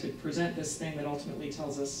dinner to present this thing that ultimately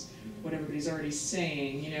tells us what everybody's already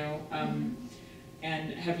saying,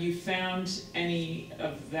 and have you found any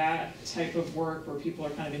of that type of work where people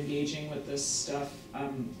are kind of engaging with this stuff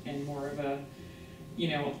in more of a,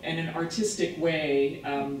 in an artistic way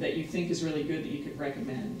that you think is really good that you could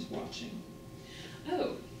recommend watching?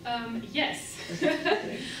 Oh, yes.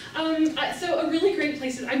 So a really great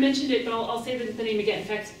place, I mentioned it, but I'll say the name again. In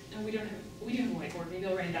fact, we do have a whiteboard, maybe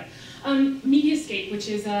I'll write it down. Mediascape, which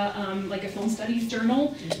is like a film studies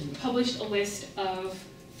journal, published a list of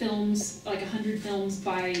films, like 100 films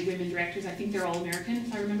by women directors. I think they're all American,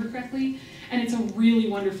 if I remember correctly. And it's a really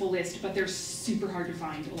wonderful list, but they're super hard to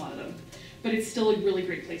find, a lot of them. But it's still a really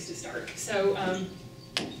great place to start. So,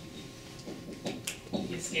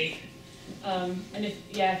 Mediascape. And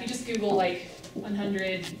if you just Google like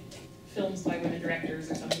 100 films by women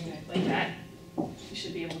directors or something like that. You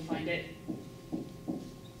should be able to find it.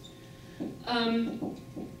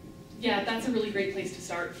 Yeah, that's a really great place to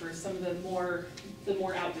start for some of the more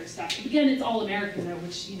out there stuff. Again, it's all American though,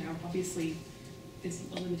 which, you know, obviously is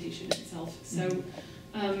a limitation in itself. So,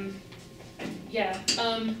 yeah.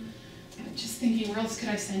 I'm just thinking, where else could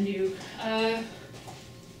I send you? I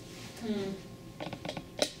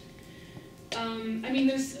mean,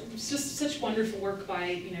 there's just such wonderful work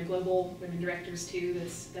by, you know, global women directors too.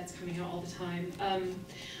 That's coming out all the time.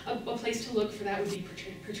 A place to look for that would be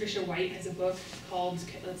Patricia White has a book called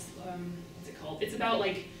what's it called? It's about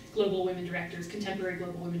like global women directors, contemporary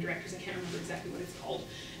global women directors. I can't remember exactly what it's called.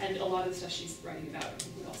 And a lot of the stuff she's writing about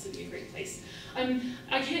would also be a great place.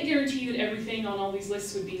 I can't guarantee that everything on all these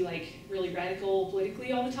lists would be like really radical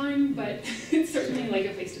politically all the time, but it's certainly like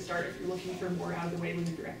a place to start if you're looking for more out of the way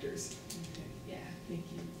women directors. Okay. Yeah. Thank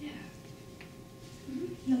you. Yeah.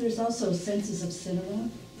 You know, there's also Senses of Cinema,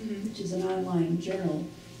 which is an online journal,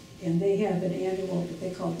 and they have an annual, what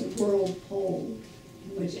they call the World Poll,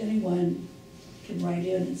 in which anyone can write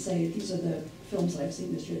in and say, these are the films I've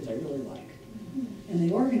seen this year that I really like. And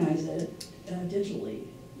they organize it digitally,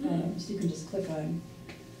 so you can just click on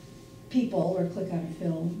people or click on a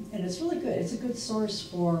film, and it's really good. It's a good source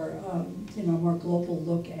for you know, a more global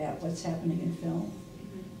look at what's happening in film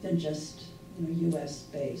than just, you know, U.S.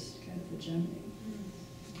 based kind of hegemony.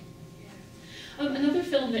 Another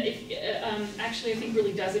film that actually I think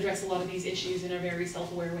really does address a lot of these issues in a very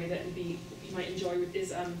self-aware way that would be you might enjoy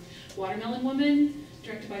is Watermelon Woman,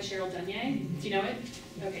 directed by Cheryl Dunye. Do you know it?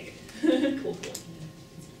 Okay, good. Cool.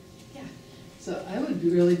 Yeah. So I would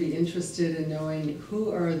really be interested in knowing who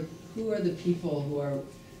are the people who are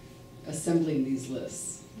assembling these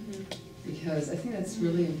lists, because I think that's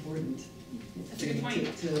really important. That's a good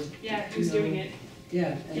point. To Yeah, who's doing it?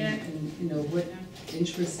 Yeah, and you know, what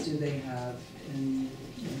interests do they have in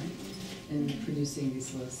producing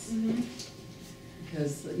these lists?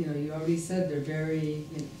 Because, you know, you already said they're very,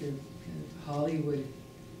 they're kind of Hollywood,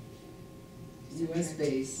 US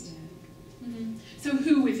based. So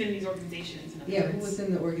who within these organizations? In other Yeah, words? who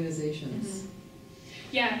within the organizations.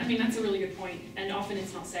 Yeah, I mean, that's a really good point, and often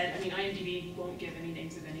it's not said. I mean, IMDb won't give any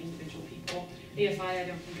names of any individual people. AFI, I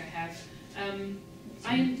don't think I have.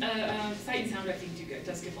 Sight and Sound, I think,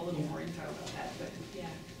 does give a little more info about that, but yeah.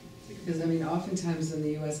 Because, I mean, oftentimes in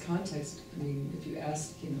the US context, I mean, if you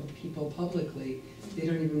ask, you know, people publicly, they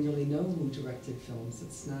don't even really know who directed films.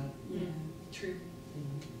 It's not, True. you know.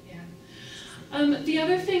 Yeah. The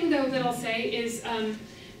other thing, though, that I'll say is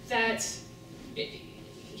that,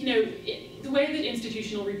 you know, the way that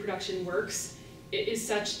institutional reproduction works is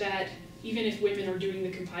such that even if women are doing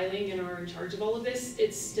the compiling and are in charge of all of this,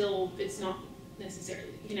 it's not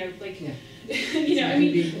necessarily, you know, like, you know, I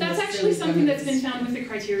mean, that's actually something that's been found with the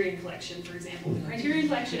Criterion Collection, for example. The Criterion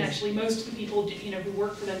Collection, actually, most of the people, you know, who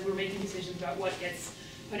work for them, who are making decisions about what gets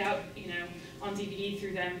put out, you know, on DVD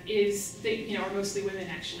through them, you know, are mostly women,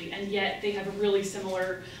 actually, and yet they have a really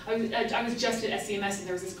similar, I was just at SCMS, and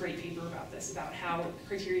there was this great paper about this, about how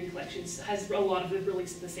Criterion Collections has a lot of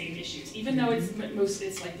the same issues, even though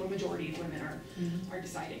it's like the majority of women are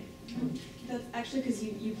deciding. That's actually because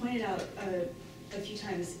you pointed out a few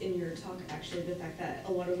times in your talk, actually, the fact that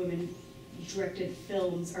a lot of women directed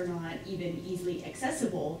films are not even easily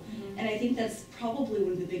accessible. And I think that's probably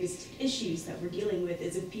one of the biggest issues that we're dealing with,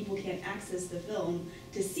 is if people can't access the film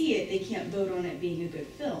to see it, they can't vote on it being a good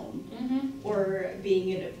film or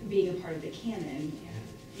being a part of the canon.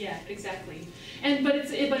 Yeah, exactly. But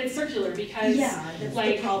it's circular, because that's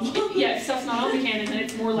like the problem. if stuff's not on the canon, then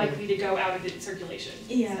it's more likely to go out of circulation.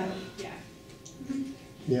 Yeah. So, yeah.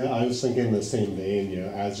 Yeah, I was thinking in the same vein, you know,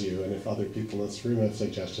 as you, and if other people in this room have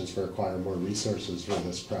suggestions for acquiring more resources for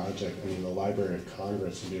this project, I mean, the Library of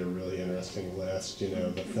Congress would be a really interesting list, you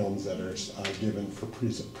know, the films that are given for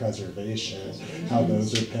preservation, how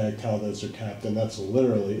those are pegged, how those are kept, and that's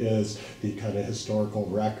literally is the kind of historical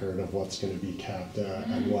record of what's going to be kept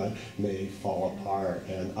and what may fall apart.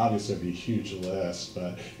 And obviously it'd be a huge list,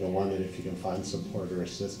 but you know, one that if you can find support or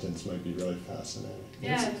assistance might be really fascinating.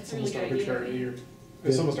 Yeah, that's a really good idea.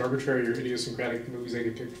 It's almost arbitrary or idiosyncratic movies they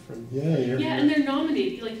get picked from. Yeah, and they're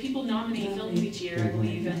nominated, like people nominate films each year, I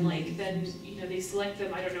believe, and like then, you know, they select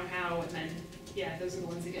them, I don't know how, and then, yeah, those are the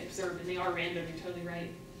ones that get preserved, and they are random, you're totally right.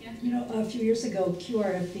 Yeah. You know, a few years ago,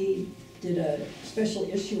 QRFB did a special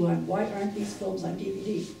issue on why aren't these films on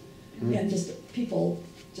DVD? And just people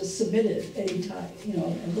just submitted any time, you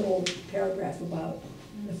know, a little paragraph about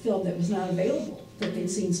a film that was not available, that they'd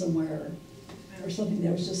seen somewhere, or something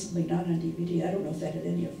that was just simply not on DVD. I don't know if that had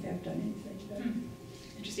any effect on anything. But.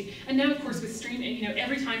 Interesting. And now, of course, with streaming, you know,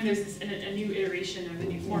 every time there's this, a new iteration of a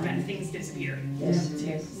new format, things disappear. Yes, too.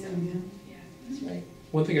 yes, So, yeah, yeah. that's right.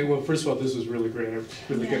 One thing, well, first of all, this was really great. I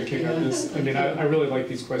really got a kick out of this. I mean, I really like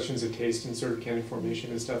these questions of taste and sort of canon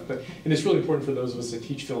formation and stuff. And it's really important for those of us that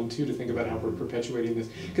teach film too to think about how we're perpetuating this.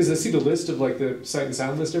 Because I see the list of like the Sight and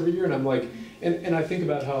Sound list every year, and I'm like, and I think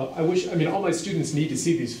about how I wish. I mean, all my students need to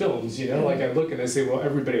see these films. You know, like I look and I say, well,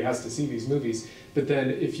 everybody has to see these movies. But then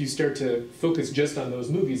if you start to focus just on those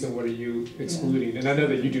movies, then what are you excluding? And I know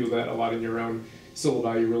that you do that a lot in your own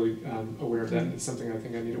syllabi. You're really aware of that, and it's something I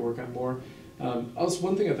think I need to work on more. Also,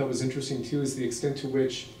 one thing I thought was interesting too is the extent to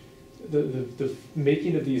which the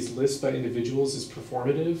making of these lists by individuals is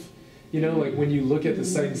performative. You know, like when you look at the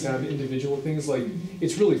Sight and Sound individual things, like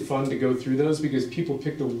it's really fun to go through those because people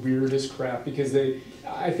pick the weirdest crap because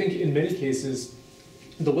I think in many cases,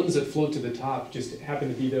 the ones that float to the top just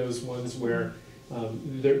happen to be those ones where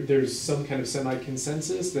there's some kind of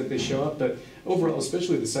semi-consensus that they show up, but overall,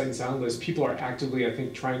 especially the Sight and Sound list, people are actively, I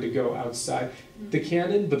think, trying to go outside the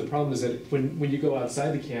canon, but the problem is that when you go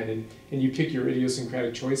outside the canon and you pick your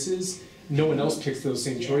idiosyncratic choices, no one else picks those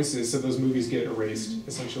same choices, so those movies get erased,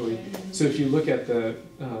 essentially. So if you look at the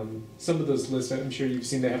some of those lists, I'm sure you've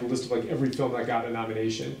seen they have a list of like every film that got a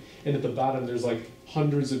nomination, and at the bottom there's like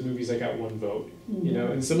hundreds of movies that got one vote, you know,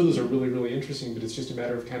 and some of those are really, really interesting, but it's just a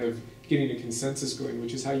matter of kind of getting a consensus going,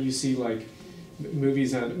 which is how you see like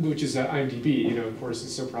movies on, which is IMDb, you know, of course,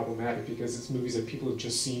 is so problematic because it's movies that people have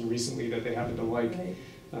just seen recently that they happen to like.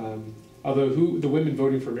 Right. Although the women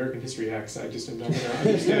voting for American History X, I just am not going to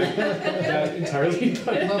understand that entirely.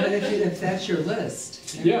 But Well, but if that's your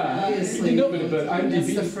list, yeah, obviously, no, but IMDb,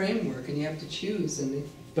 that's the framework, and you have to choose. And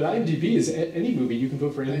but IMDb is any movie. You can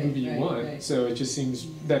vote for any movie you want. Right. So it just seems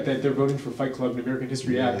that they're voting for Fight Club and American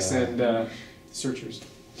History X and Searchers.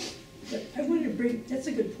 But I wanted to bring, that's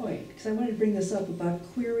a good point, because I wanted to bring this up about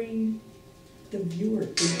queering the viewer,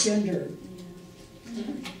 the gender.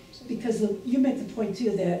 Because you make the point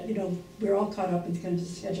too that, you know, we're all caught up in kind of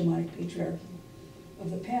this hegemonic patriarchy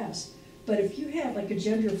of the past. But if you have like a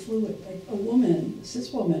gender fluid, like a woman, a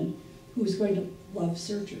cis woman, who's going to love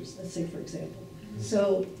Searchers, let's say for example.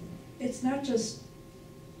 So it's not just,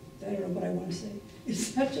 I don't know what I want to say,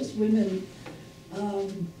 it's not just women.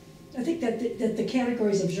 I think that the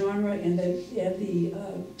categories of genre and the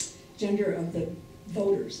gender of the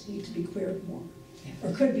voters need to be queered more,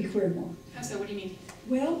 or could be queered more. How so? What do you mean?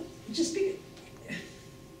 Well, just be.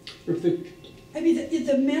 The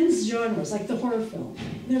the men's genres, like the horror film.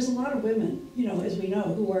 There's a lot of women, you know, as we know,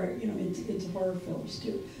 who are, you know, into horror films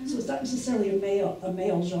too. So it's not necessarily a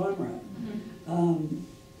male genre.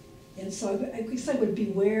 And so I guess I would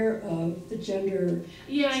beware of the gender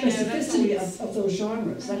specificity of those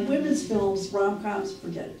genres. Like women's films, rom-coms,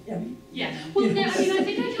 forget it. I mean, yeah. Well, no, I mean, I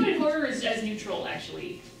think I counted horror as neutral,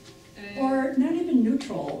 actually. Or not even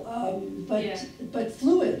neutral, but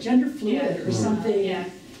fluid, gender fluid, or something. Yeah.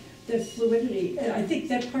 The fluidity. And I think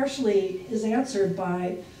that partially is answered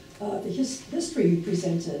by the history you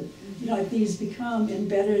presented. You know, like these become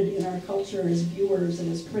embedded in our culture as viewers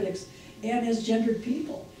and as critics and as gendered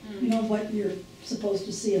people. You know, what you're supposed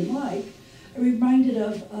to see and like. I'm reminded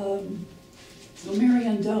of Mary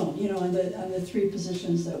Undone, you know, on the three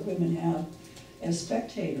positions that women have as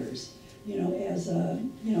spectators. You know, as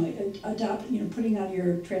you know, putting on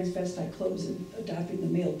your transvestite clothes and adopting the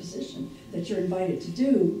male position that you're invited to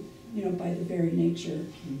do, you know, by the very nature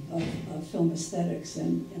of film aesthetics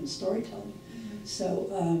and storytelling.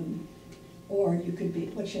 So, or you could be,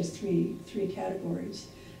 which has three categories.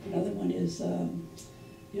 Another one is,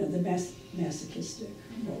 you know, the masochistic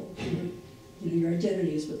role. You know, your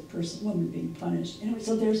identity is with the woman being punished. Anyway,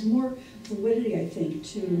 so there's more fluidity, I think,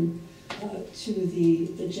 to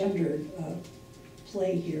the gendered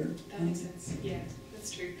play here. That makes sense. Yeah,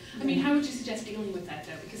 that's true. I mean, how would you suggest dealing with that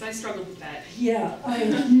though? Because I struggled with that. Yeah, I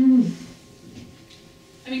mean,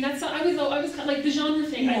 that's I was kind of like the genre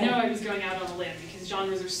thing. Yeah. I know I was going out on a limb because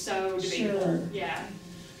genres are so debatable. Sure. Yeah.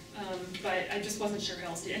 But I just wasn't sure how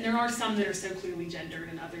else to. And there are some that are so clearly gendered,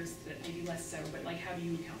 and others that maybe less so. But like, how do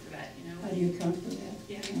you account for that? You know? How do you account for that?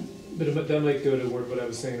 Yeah. But that might go to what I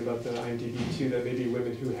was saying about the IMDb too, that maybe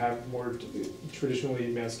women who have more traditionally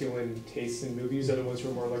masculine tastes in movies are the ones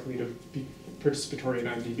who are more likely to be participatory in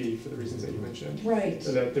IMDb for the reasons that you mentioned. Right.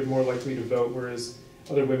 So that they're more likely to vote, whereas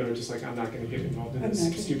other women are just like, I'm not going to get involved in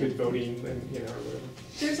this stupid voting, and you know, or whatever.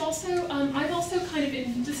 There's also, I've also kind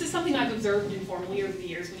of, this is something I've observed informally over the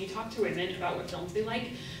years, when you talk to women about what films they like,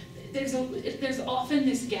 there's often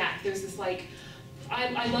this gap. There's this like,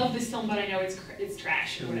 I love this film, but I know it's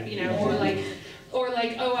trash or whatever, you know, or like, Or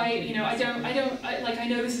like, oh, I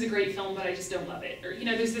know this is a great film, but I just don't love it. Or, you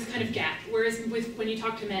know, there's this kind of gap. Whereas when you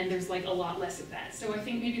talk to men, there's like a lot less of that. So I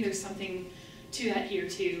think maybe there's something to that here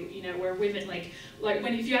too, you know, where women, like when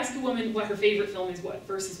if you ask a woman what her favorite film is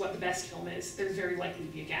versus what the best film is, there's very likely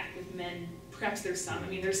to be a gap. With men, perhaps there's some. I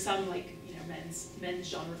mean, there's some like, you know, men's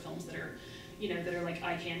genre films that are, you know, that are like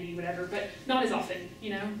eye candy, whatever, but not as often, you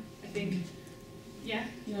know, I think. Yeah.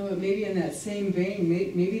 You know, but maybe in that same vein,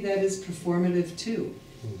 maybe that is performative too.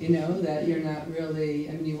 You know, that you're not really,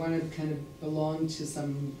 I mean, you want to kind of belong to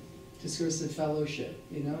some discursive fellowship,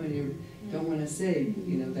 you know, and you don't want to say,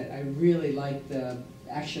 you know, that I really like the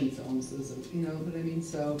action films, you know what I mean?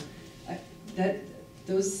 So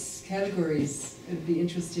those categories, it'd be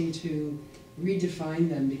interesting to redefine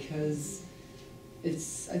them, because I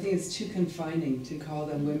think it's too confining to call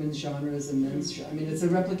them women's genres and men's genres. I mean, it's a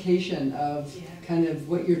replication of kind of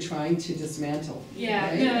what you're trying to dismantle. Yeah,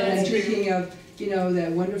 right? no, And I'm that's true. thinking of, you know,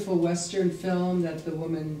 that wonderful Western film that the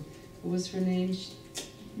woman, what was her name?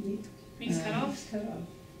 Meek's Cutoff?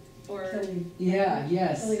 Or Yeah,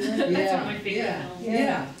 yes. Kelly Ripa. That's Yeah, one of my favorite yeah, films.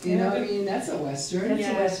 yeah. You know, Yeah. I mean, that's a Western, That's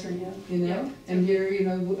Yeah. a Western, yeah. you know? Yeah. And you're, you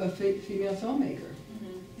know, a female filmmaker,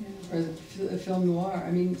 Mhm. or a film noir.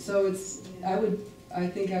 I mean, so it's, I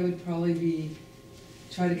think I would probably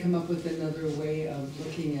try to come up with another way of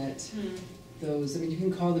looking at Hmm. those. I mean, you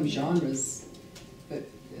can call them genres, but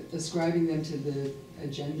ascribing them to a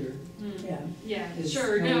gender Hmm. Yeah. Yeah, is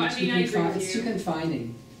sure. kind No, of I too mean, I agree with it's too you.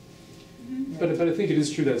 confining. Mhm. But I think it is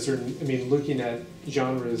true that certain, I mean, looking at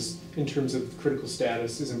genres in terms of critical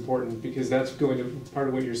status is important, because that's going to, part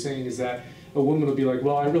of what you're saying is that a woman will be like,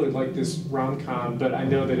 well, I really like this rom-com, but I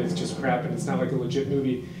know that it's just crap and it's not like a legit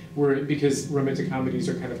movie, because romantic comedies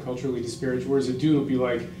are kind of culturally disparaged, whereas a dude will be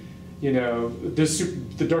like, you know,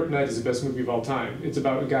 The Dark Knight is the best movie of all time. It's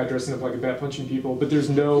about a guy dressing up like a bat punching people, but there's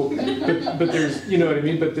no, but there's, you know what I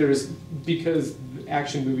mean? But there's, because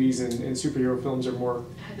action movies and superhero films are more,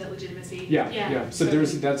 Had that legitimacy. yeah. So totally.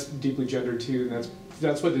 that's deeply gendered too, and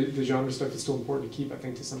that's what the genre stuff is still important to keep, I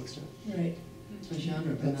think, to some extent. Right. A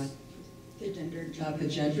genre, but not The gendered. not the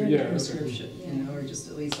gender Yeah, okay. description, you know, or just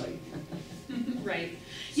at least like. Right.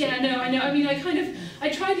 Yeah, no, I know. I mean, I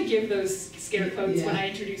try to give those scare quotes when Yeah. I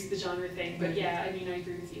introduce the genre thing, but yeah, I mean, I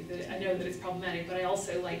agree with you that I know that it's problematic, but I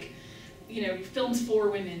also like, you know, films for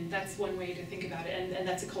women, that's one way to think about it, and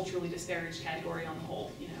that's a culturally disparaged category on the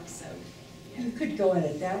whole, you know, so, yeah. You could go at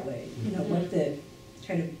it that way, you know, what the,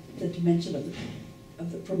 kind of, the dimension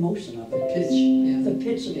of the promotion of it. Pitch, yeah. The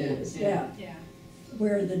pitch of Yeah. it is, yeah, Yeah.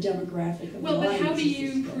 where the demographic of the Well, but how audience do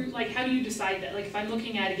is you, going. how do you decide that? Like, if I'm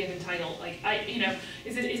looking at a given title, like,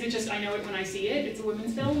 is it just I know it when I see it, it's a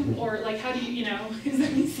women's film? Or like, how do you, is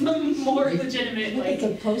there some more legitimate, Look at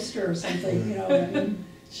like, the poster or something, you know, I mean,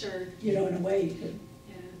 sure, you know, in a way, you could,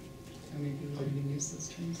 yeah. Or maybe we don't even use those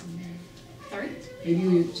terms anymore. Sorry? Maybe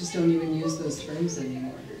we just don't even use those terms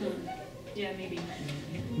anymore. Yeah, maybe.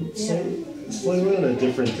 So, slightly on a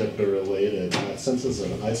different tip but related, since it's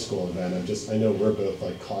an high school event, I know we're both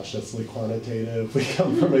like cautiously quantitative. We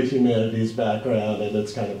come from a humanities background, and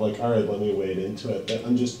it's kind of like, all right, let me wade into it. But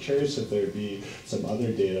I'm just curious if there'd be some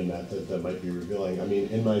other data method that might be revealing. I mean,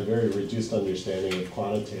 in my very reduced understanding of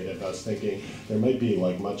quantitative, I was thinking there might be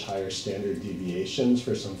like much higher standard deviations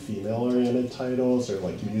for some female-oriented titles, or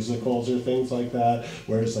like musicals or things like that.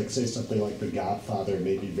 Whereas like, say something like The Godfather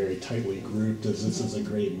may be very tightly grouped as this is a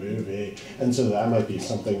great movie. And so that might be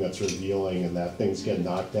something that's revealing, and that things get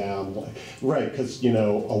knocked down. Right, because, you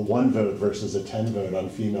know, a 1 vote versus a 10 vote on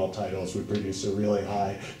female titles would produce a really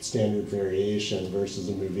high standard variation versus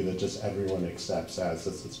a movie that just everyone accepts as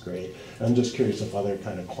this is great. And I'm just curious if other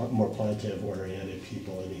kind of more quantitative oriented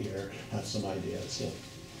people in here have some ideas.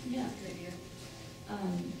 Yeah.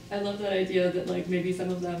 I love that idea that like maybe some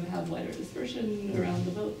of them have wider dispersion around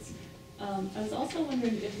the votes. I was also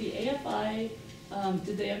wondering if the AFI,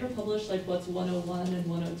 did they ever publish like what's 101 and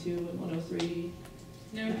 102 and 103?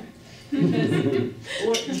 No.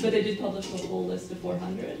 Because, but they did publish the whole list of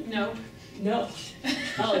 400? No. No.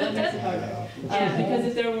 Oh, that makes it harder. Because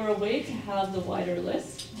if there were a way to have the wider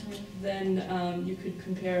list, then you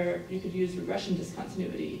could use regression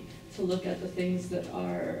discontinuity to look at the things that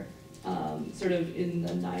are sort of in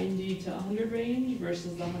the 90 to 100 range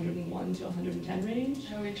versus the 101 to 110 range,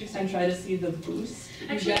 Oh, interesting. and try to see the boost.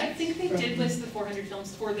 Actually, I you think they get did from- list the 400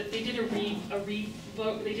 films for that. They did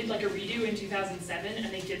they did like a redo in 2007,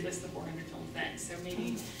 and they did list the 400 films then. So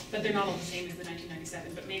maybe, but they're not all the same as the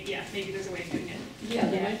 1997. But maybe, yeah, maybe there's a way of doing it. Yeah,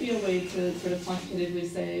 there might be a way to sort of quantitatively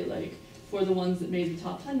say, like, for the ones that made the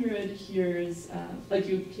top 100, here's, like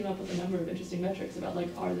you came up with a number of interesting metrics about, like,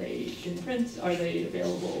 are they in print? Are they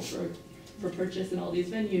available for for purchase in all these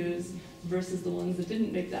venues versus the ones that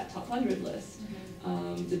didn't make that top 100 list.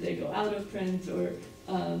 Did they go out of print, or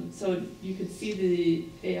so you could see the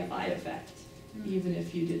AFI effect, even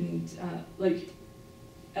if you didn't like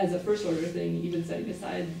as a first order thing, even setting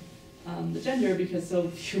aside the gender, because so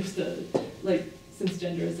few of the since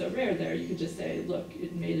gender is so rare there, you could just say, look,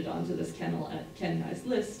 it made it onto this canonized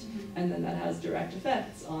list, and then that has direct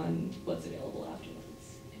effects on what's available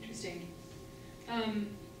afterwards. Interesting.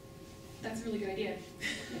 That's a really good idea.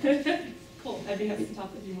 Cool. I'd be happy to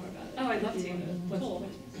talk with you more about it. Oh, I'd love if to. you wanna- Cool.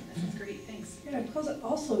 That sounds great, thanks. Yeah, because it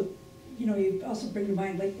also, you also bring to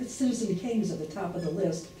mind, like, Citizen Kane is at the top of the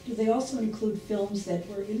list. Do they also include films that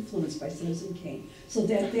were influenced by Citizen Kane? So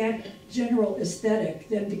that general aesthetic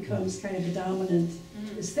then becomes kind of the dominant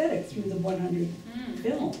aesthetic through the 100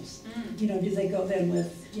 films. Do they go then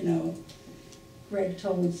with, Greg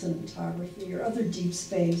Toland cinematography or other deep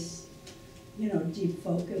space, deep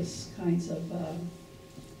focus kinds of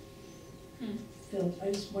films?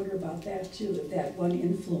 I just wonder about that too, if that one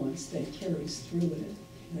influence then carries through it,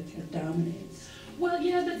 that kind of dominates. Well,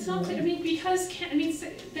 yeah, that's not, I mean, because,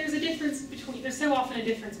 there's a difference between, there's so often a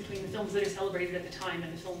difference between the films that are celebrated at the time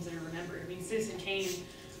and the films that are remembered. I mean, Citizen Kane,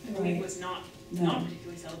 I believe, was not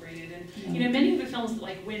particularly celebrated. And, many of the films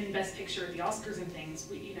that, win Best Picture at the Oscars and things,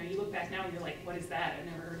 you look back now and you're like, what is that? I've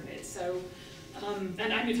never heard of it. So,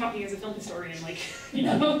 and I'm talking as a film historian,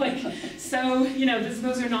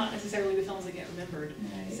 those are not necessarily the films that get remembered.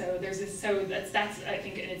 Right. So that's I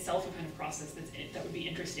think in itself a kind of process that would be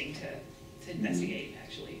interesting to investigate,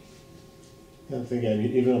 actually. I think,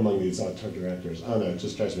 even among these auteur directors, I don't know, it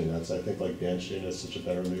just drives me nuts. I think Banshees is such a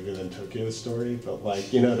better movie than Tokyo Story, but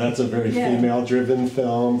that's a very female-driven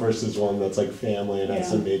film versus one that's family and has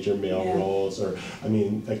some major male roles. Or,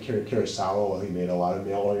 Akira Kurosawa, while he made a lot of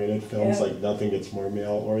male-oriented films, nothing gets more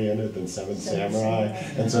male-oriented than Seven Samurai.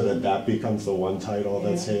 And so that becomes the one title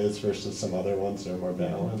that's his versus some other ones that are more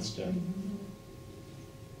balanced.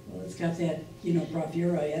 Well, it's got that,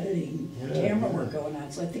 bravura editing, camera work going on,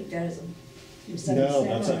 so I think that is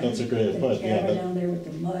that's a great point. The camera down there with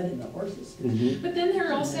the mud and the horses. But then there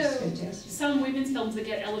are also fantastic. some women's films that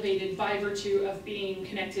get elevated by virtue of being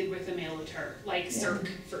connected with a male auteur, like Cirque,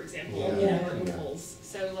 for example, or Fools.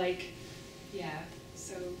 So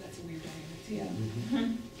so that's a weird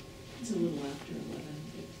dynamic. It's a little after 11.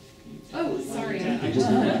 Oh, sorry. No,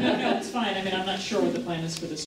 it's fine. I'm not sure what the plan is for this